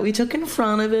photo that we took in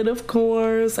front of it, of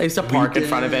course. I used to park in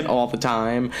front of it all the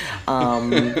time.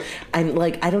 And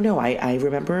like, I don't know, I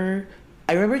remember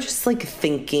just like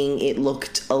thinking it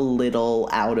looked a little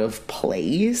out of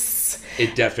place.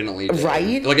 It definitely did.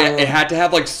 Right? Like it had to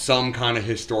have like some kind of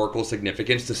historical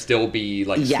significance to still be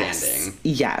like standing.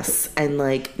 Yes. And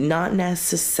like not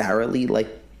necessarily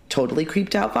like totally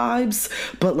creeped out vibes,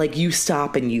 but like you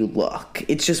stop and you look.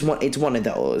 It's one of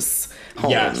those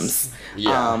homes. Yes.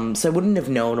 Yeah. So I wouldn't have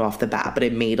known off the bat, but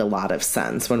it made a lot of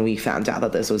sense when we found out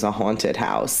that this was a haunted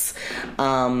house.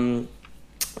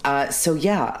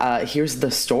 Here's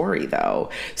the story, though.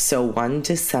 So one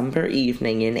December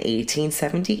evening in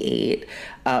 1878,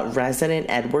 resident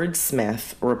Edward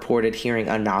Smith reported hearing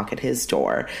a knock at his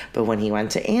door, but when he went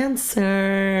to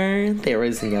answer, there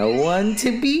was no one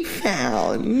to be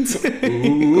found.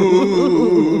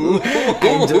 Ooh.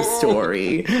 End of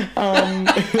story.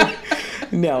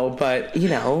 No, but, you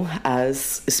know, as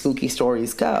spooky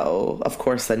stories go, of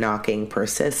course the knocking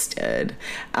persisted,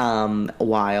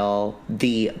 while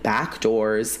the back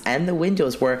doors and the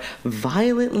windows were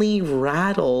violently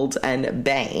rattled and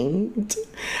banged.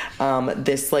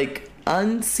 This, like,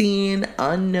 unseen,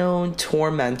 unknown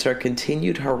tormentor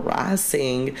continued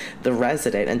harassing the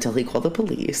resident until he called the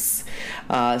police.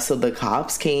 So the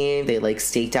cops came, they, like,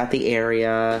 staked out the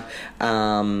area,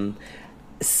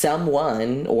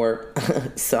 someone or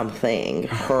something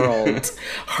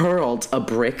hurled a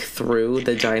brick through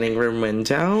the dining room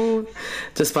window,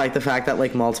 despite the fact that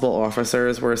like multiple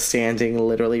officers were standing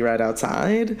literally right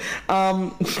outside.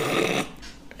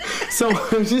 So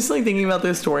I'm just like thinking about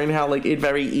this story and how like it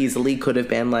very easily could have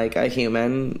been like a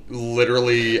human,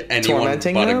 literally anyone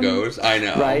tormenting but him, a ghost. I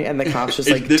know, right? And the cops just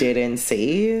like didn't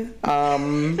see.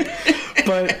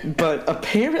 But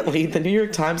apparently the New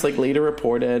York Times like later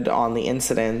reported on the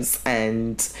incidents,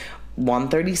 and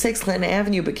 136 Clinton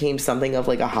Avenue became something of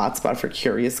like a hotspot for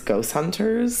curious ghost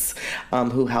hunters,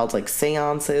 who held like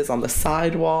seances on the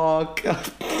sidewalk.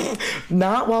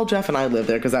 Not while Jeff and I lived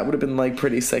there, because that would have been like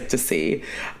pretty sick to see.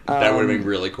 That would have been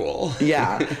really cool.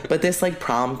 Yeah, but this like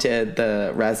prompted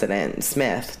the resident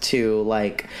Smith to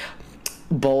like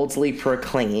boldly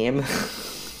proclaim.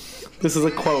 This is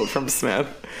a quote from Smith.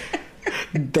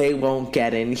 "They won't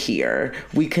get in here.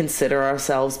 We consider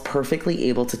ourselves perfectly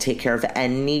able to take care of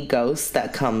any ghost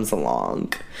that comes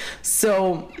along."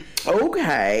 So,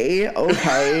 okay,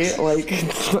 like,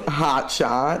 hot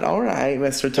shot. All right,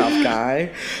 Mr. Tough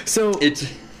Guy. So,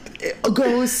 it's a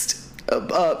ghost,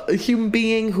 a human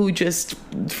being who just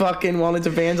fucking wanted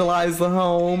to vandalize the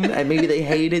home, and maybe they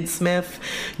hated Smith.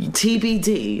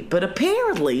 TBD. But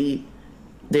apparently,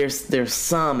 there's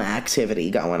some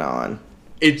activity going on.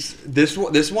 It's this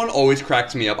one always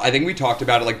cracks me up. I think we talked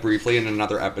about it like briefly in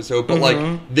another episode, but like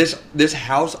this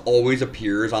house always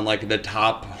appears on like the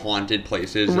top haunted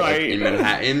places like, in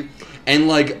Manhattan. And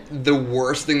like the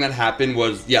worst thing that happened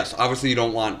was, yes, obviously you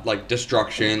don't want like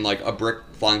destruction, like a brick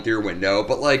flying through your window,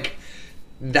 but like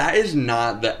that is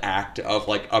not the act of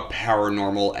like a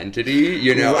paranormal entity,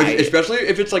 you know, especially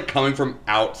if it's like coming from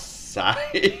outside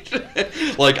inside.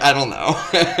 Like, I don't know.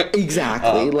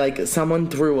 Exactly. Like, someone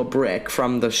threw a brick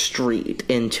from the street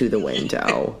into the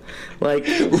window. Like,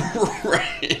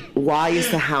 Right. why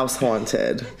is the house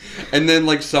haunted? And then,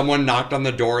 like, someone knocked on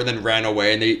the door and then ran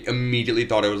away, and they immediately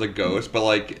thought it was a ghost, but,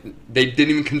 like, they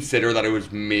didn't even consider that it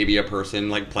was maybe a person,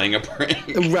 like, playing a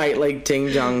prank. Right, like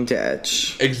Ding Dong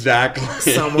Ditch. Exactly.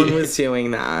 Someone was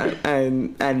doing that,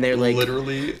 and they're like...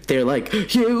 Literally. They're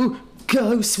like, you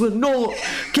ghosts will not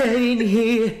get in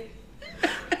here.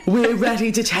 We're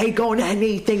ready to take on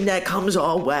anything that comes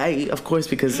our way. Of course,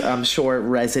 because I'm sure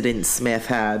Resident Smith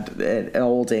had an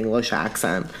old English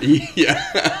accent. Yeah.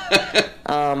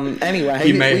 Anyway,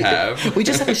 He may have. We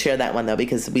just had to share that one though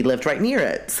because we lived right near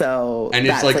it. So And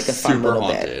it's that's like a fun super little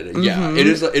haunted. bit. Yeah, it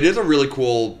is a really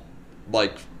cool,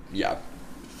 like,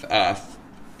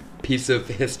 piece of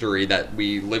history that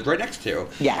we lived right next to.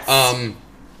 Yes.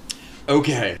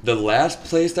 Okay, the last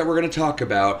place that we're going to talk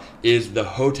about is the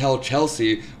Hotel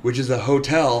Chelsea, which is a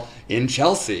hotel in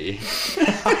Chelsea.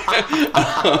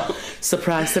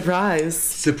 Surprise, surprise.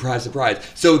 Surprise,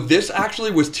 surprise. So this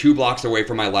actually was 2 blocks away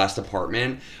from my last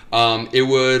apartment. It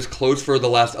was closed for the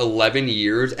last 11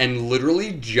 years and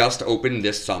literally just opened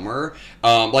this summer.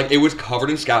 Like, it was covered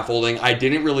in scaffolding. I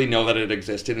didn't really know that it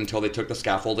existed until they took the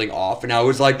scaffolding off. And I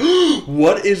was like,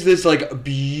 what is this, like,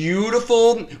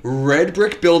 beautiful red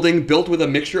brick building built with a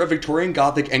mixture of Victorian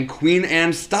Gothic and Queen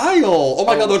Anne style? Oh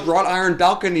my God, those wrought iron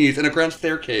balconies and a grand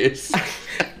staircase.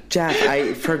 Jeff,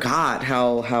 I forgot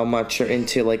how much you're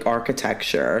into, like,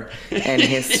 architecture and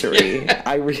history.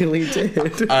 I really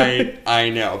did. I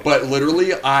know. But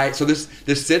literally, so this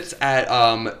sits at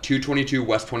 222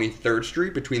 West 23rd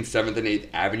Street between 7th and 8th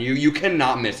Avenue. You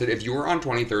cannot miss it. If you were on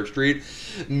 23rd Street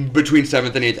between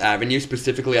 7th and 8th Avenue,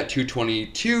 specifically at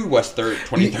 222 West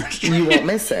 23rd Street. You won't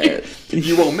miss it.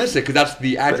 You won't miss it because that's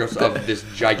the address of this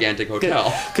gigantic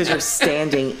hotel. Because you're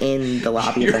standing in the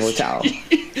lobby of the hotel.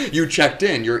 You checked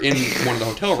in. You're in one of the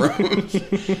hotel rooms.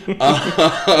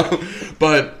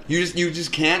 But you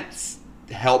just can't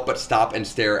help but stop and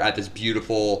stare at this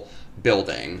beautiful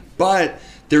building. But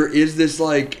there is this,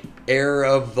 like, air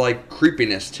of, like,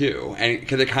 creepiness too, and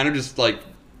because it kind of just, like,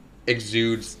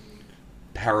 exudes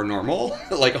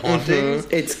paranormal, like, hauntings.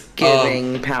 It's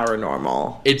giving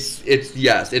paranormal.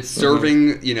 It's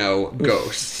serving, you know,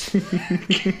 ghosts.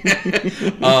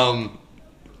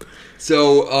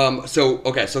 So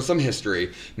some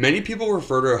history. Many people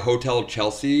refer to Hotel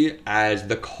Chelsea as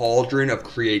the cauldron of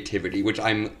creativity, which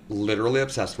I'm literally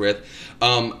obsessed with.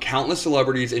 Countless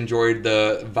celebrities enjoyed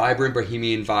the vibrant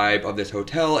bohemian vibe of this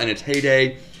hotel in its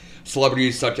heyday.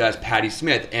 Celebrities such as Patti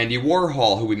Smith, Andy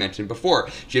Warhol, who we mentioned before,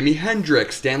 Jimi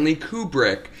Hendrix, Stanley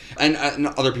Kubrick, and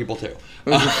other people too.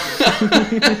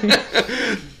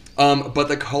 But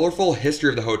the colorful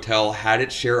history of the hotel had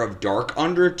its share of dark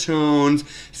undertones.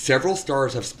 Several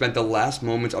stars have spent the last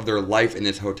moments of their life in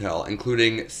this hotel,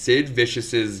 including Sid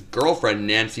Vicious's girlfriend,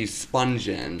 Nancy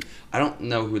Spungen. I don't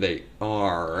know who they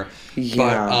are.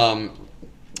 Yeah.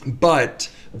 But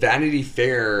Vanity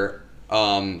Fair,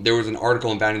 there was an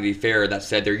article in Vanity Fair that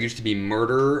said there used to be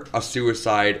murder, a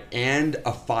suicide, and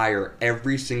a fire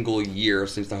every single year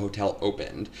since the hotel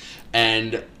opened.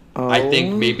 And I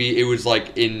think maybe it was,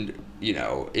 like, in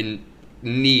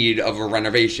need of a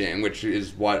renovation, which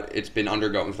is what it's been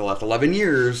undergoing for the last 11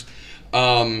 years.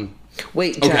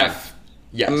 Wait, Jeff.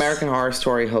 Yes. American Horror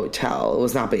Story Hotel. It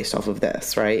was not based off of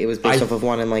this, right? It was based off of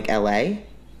one in, like, L.A.?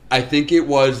 I think it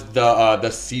was the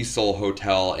Cecil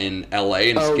Hotel in L.A.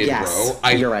 in Skid Row.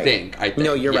 You're right. I think.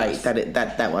 No, you're yes. right.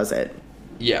 That was it.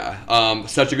 Yeah.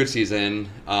 Such a good season.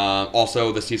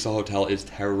 Also, the Cecil Hotel is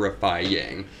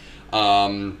terrifying.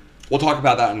 We'll talk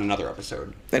about that in another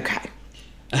episode. Okay.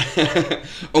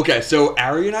 Okay, so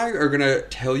Ari and I are going to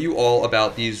tell you all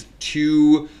about these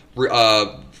 2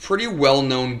 pretty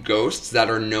well-known ghosts that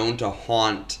are known to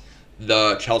haunt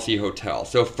the Chelsea Hotel.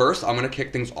 So first, I'm going to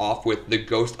kick things off with the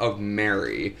ghost of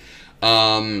Mary.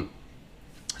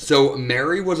 So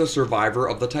Mary was a survivor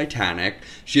of the Titanic.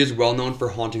 She is well known for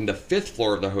haunting the 5th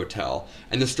floor of the hotel.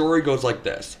 And the story goes like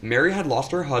this. Mary had lost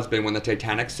her husband when the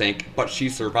Titanic sank, but she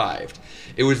survived.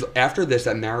 It was after this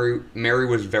that Mary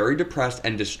was very depressed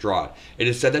and distraught. It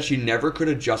is said that she never could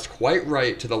adjust quite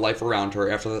right to the life around her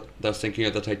after the sinking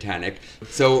of the Titanic.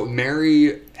 So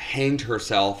Mary hanged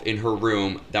herself in her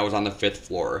room that was on the 5th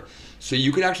floor. So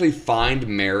you could actually find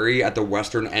Mary at the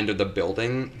western end of the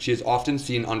building. She is often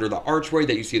seen under the archway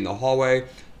that you see in the hallway.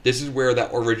 This is where that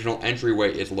original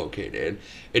entryway is located.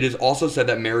 It is also said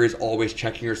that Mary is always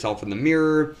checking herself in the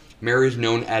mirror. Mary is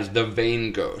known as the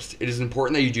vain ghost. It is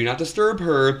important that you do not disturb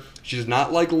her. She does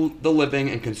not like the living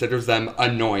and considers them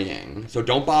annoying. So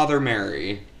don't bother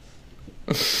Mary.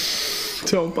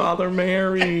 Don't bother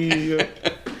Mary.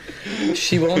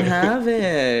 She won't have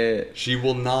it. She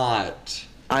will not.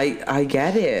 I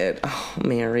get it. Oh,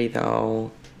 Mary,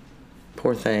 though.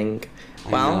 Poor thing.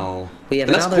 Well, I know. we have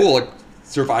That's another... cool. Like,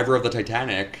 survivor of the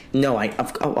Titanic. No,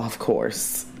 of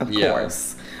course. Of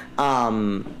course.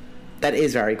 That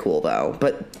is very cool, though.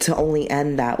 But to only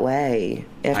end that way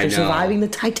after surviving the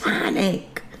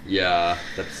Titanic. Yeah,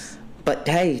 that's... But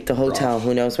hey, the hotel, rough.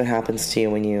 who knows what happens to you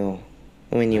when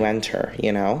you enter,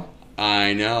 you know?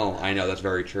 I know. That's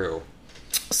very true.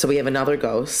 So we have another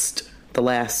ghost, the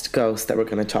last ghost that we're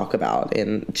going to talk about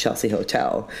in Chelsea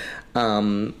Hotel.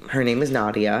 Her name is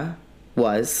Nadia.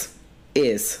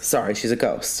 Sorry, she's a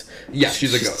ghost. Yeah,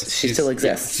 she's a ghost. She still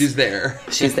exists. Yeah, she's there.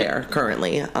 She's there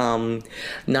currently.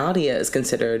 Nadia is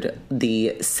considered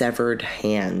the severed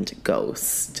hand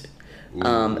ghost.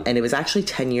 And it was actually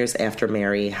 10 years after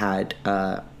Mary had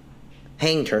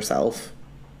hanged herself.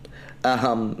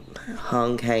 Hanged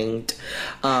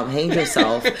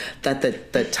herself, that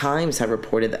the Times had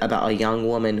reported about a young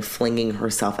woman flinging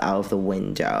herself out of the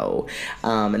window,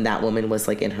 and that woman was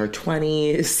like in her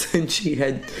 20s, and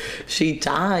she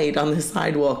died on the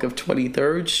sidewalk of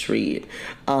 23rd Street.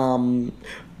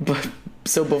 But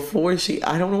so before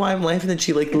I don't know why I'm laughing that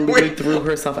she like literally threw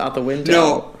herself out the window.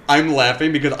 No, I'm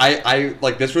laughing because I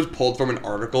like this was pulled from an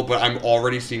article, but I'm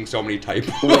already seeing so many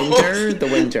typos. The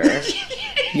winter.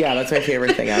 Yeah, that's my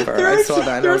favorite thing ever. I saw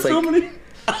that and I was like,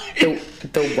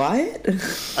 the what?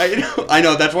 I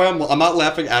know. That's why I'm not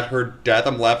laughing at her death.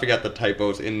 I'm laughing at the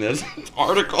typos in this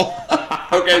article.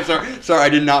 Okay, sorry. I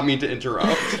did not mean to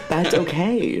interrupt. That's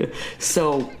okay.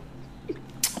 So,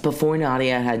 before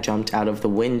Nadia had jumped out of the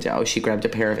window, she grabbed a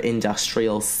pair of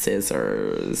industrial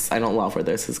scissors. I don't love where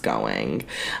this is going.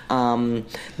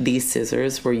 These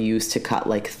scissors were used to cut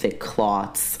like thick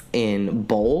cloths in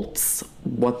bolts.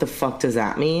 What the fuck does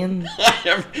that mean? I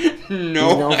have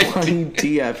no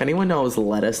idea. If anyone knows,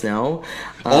 let us know.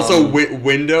 Also,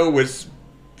 window was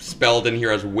spelled in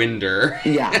here as winder.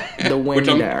 Yeah, the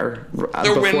winder.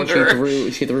 Before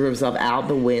she threw herself out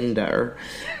the window.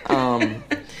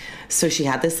 So she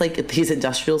had these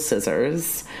industrial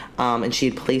scissors, and she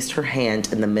had placed her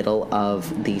hand in the middle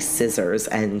of the scissors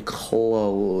and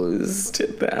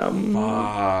closed them.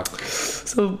 Fuck.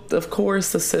 So, of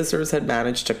course, the scissors had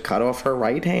managed to cut off her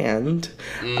right hand,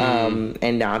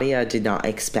 and Nadia did not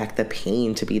expect the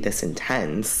pain to be this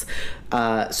intense.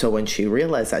 So when she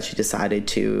realized that, she decided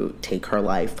to take her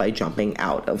life by jumping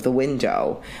out of the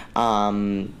window.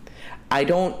 I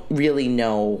don't really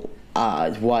know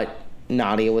what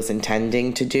Nadia was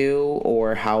intending to do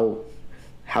or how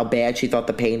bad she thought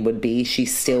the pain would be. She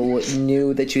still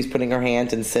knew that she was putting her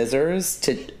hand in scissors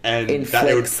to inflict that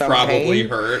it would some probably pain.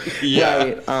 hurt.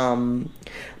 Yeah. Right.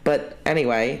 But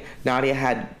anyway, Nadia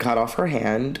had cut off her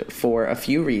hand for a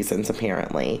few reasons,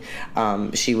 apparently.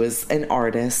 She was an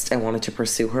artist and wanted to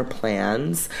pursue her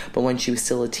plans, but when she was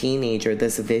still a teenager,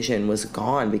 this vision was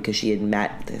gone because she had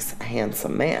met this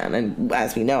handsome man. And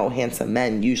as we know, handsome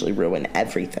men usually ruin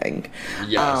everything.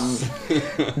 Yes.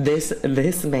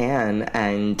 This man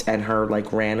and her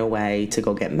like ran away to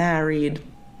go get married.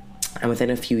 And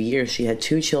within a few years, she had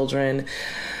 2 children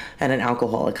and an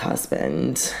alcoholic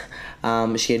husband.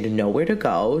 She had nowhere to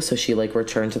go, so she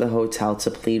returned to the hotel to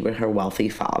plead with her wealthy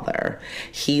father.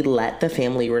 He let the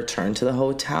family return to the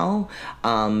hotel,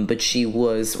 but she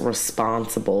was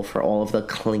responsible for all of the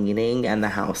cleaning and the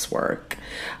housework.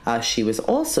 She was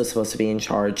also supposed to be in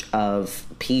charge of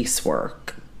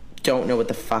piecework. Don't know what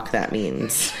the fuck that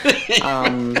means.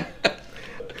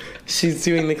 She's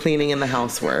doing the cleaning and the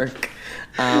housework.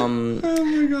 Oh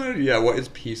my god. Yeah, what is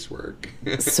piecework?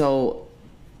 So...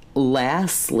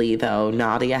 Lastly, though,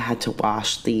 Nadia had to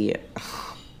wash the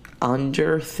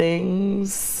under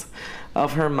things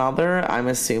of her mother. I'm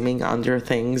assuming under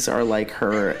things are like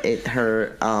her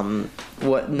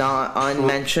not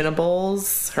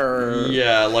unmentionables. Her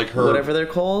like her whatever they're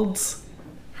called.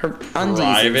 Her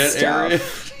undies and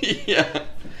stuff. Yeah.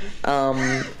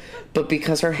 But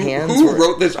because her hands Who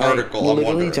wrote this article? I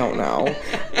literally don't know.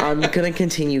 I'm gonna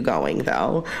continue going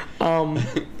though.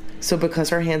 So because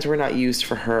her hands were not used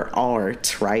for her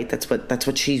art, right? That's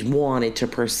what she wanted to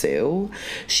pursue.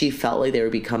 She felt like they were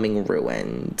becoming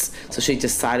ruined. So she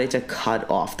decided to cut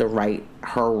off her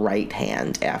right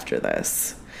hand after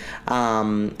this.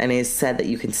 And it is said that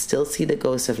you can still see the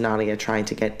ghost of Nadia trying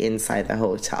to get inside the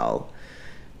hotel.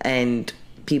 And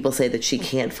people say that she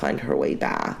can't find her way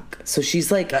back. So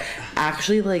she's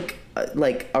actually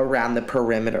around the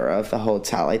perimeter of the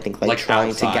hotel, I think, trying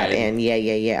outside to get in.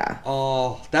 Yeah.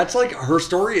 Oh, that's her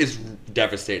story is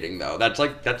devastating though. That's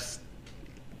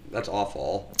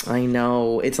awful. I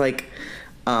know. It's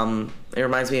It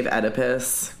reminds me of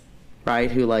Oedipus, right?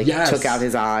 Who like Yes. took out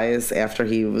his eyes after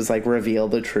he was like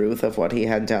revealed the truth of what he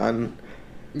had done.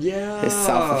 Yeah. His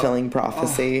self-fulfilling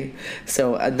prophecy.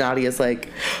 So Nadia's like,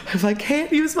 if I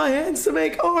can't use my hands to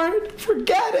make art,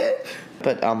 forget it.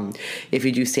 But if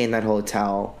you do stay in that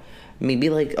hotel, maybe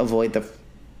like avoid the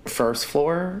first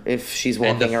floor if she's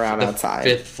walking around outside.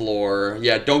 5th floor.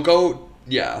 Yeah, don't go.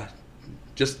 Yeah.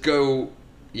 Just go.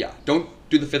 Yeah. Don't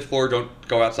do the 5th floor. Don't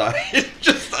go outside.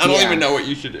 Just, I don't even know what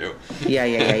you should do.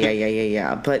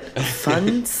 Yeah. But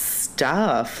fun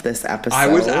stuff this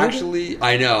episode.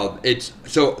 I know.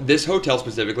 So this hotel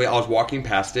specifically, I was walking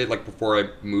past it like before I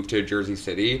moved to Jersey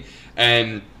City,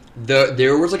 and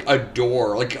there was like a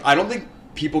door. Like, I don't think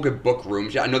people could book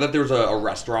rooms yet. I know that there was a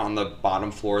restaurant on the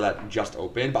bottom floor that just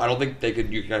opened, but I don't think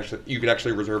you could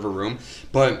actually reserve a room.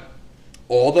 But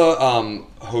all the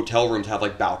hotel rooms have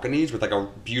like balconies with like a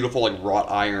beautiful like wrought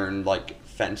iron like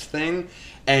fence thing,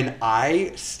 and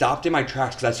I stopped in my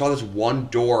tracks because I saw this one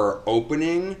door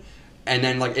opening, and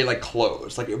then like it like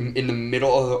closed like in the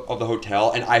middle of the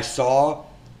hotel, and I saw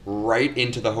right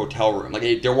into the hotel room.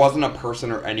 Like there wasn't a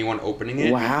person or anyone opening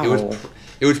it. Wow.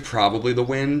 It was probably the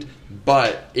wind,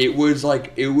 but it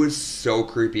was so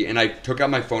creepy. And I took out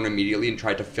my phone immediately and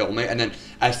tried to film it. And then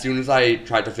as soon as I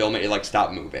tried to film it, it like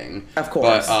stopped moving. Of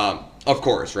course. But, of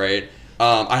course, right?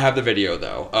 I have the video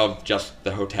though of just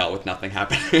the hotel with nothing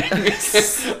happening.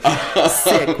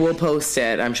 Sick. We'll post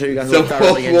it. I'm sure you guys will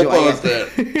thoroughly enjoy we'll post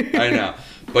it. I know.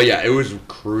 But yeah, it was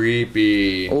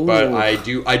creepy. Ooh. But I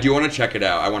do want to check it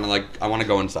out. I want to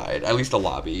go inside, at least the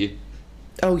lobby.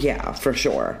 Oh yeah, for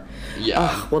sure.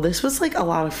 Yeah. Well, this was like a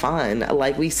lot of fun.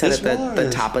 Like we said at the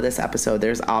top of this episode,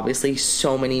 there's obviously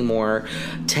so many more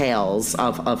tales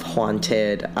of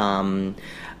haunted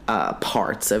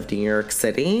parts of New York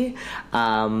City.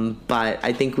 But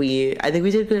I think we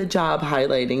did a good job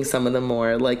highlighting some of the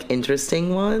more like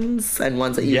interesting ones and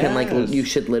ones that you can like you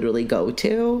should literally go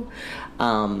to.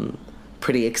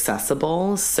 Pretty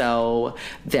accessible. So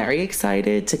very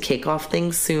excited to kick off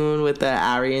things soon with the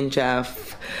Ari and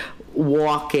Jeff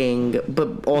walking,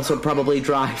 but also probably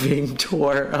driving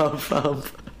tour of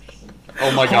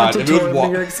oh my god, if it was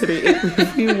New York City.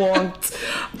 If we walked,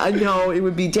 I know it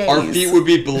would be days. Our feet would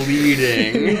be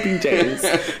bleeding. It would be days.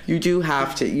 You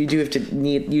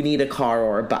need a car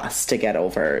or a bus to get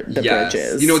over the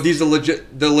bridges. You know,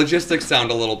 the logistics sound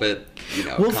a little bit,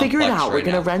 we'll figure it out. Right,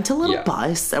 we're gonna rent a little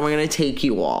bus and we're gonna take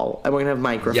you all and we're gonna have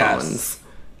microphones. Yes.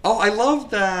 Oh, I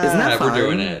love that. Isn't that fun? We're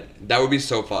doing it. That would be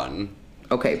so fun.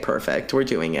 Okay, perfect. We're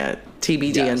doing it.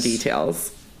 TBD on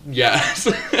details. Yes.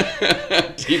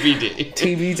 TBD.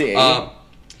 TBD.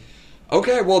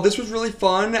 Okay, well, this was really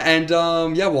fun, and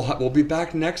we'll be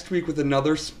back next week with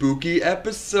another spooky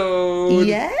episode.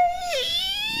 Yay!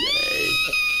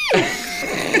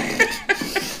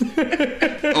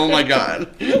 Oh my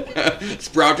god.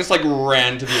 Sprout just like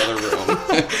ran to the other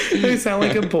room. I sound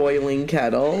like a boiling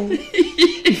kettle.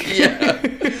 Yeah.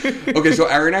 Okay, so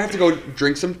Ari and I have to go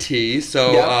drink some tea,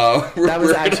 so that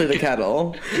was actually the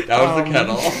kettle. That was the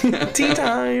kettle. Tea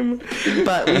time.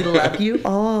 But we love you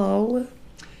all.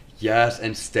 Yes,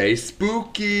 and stay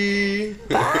spooky.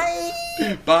 Bye.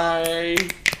 Bye.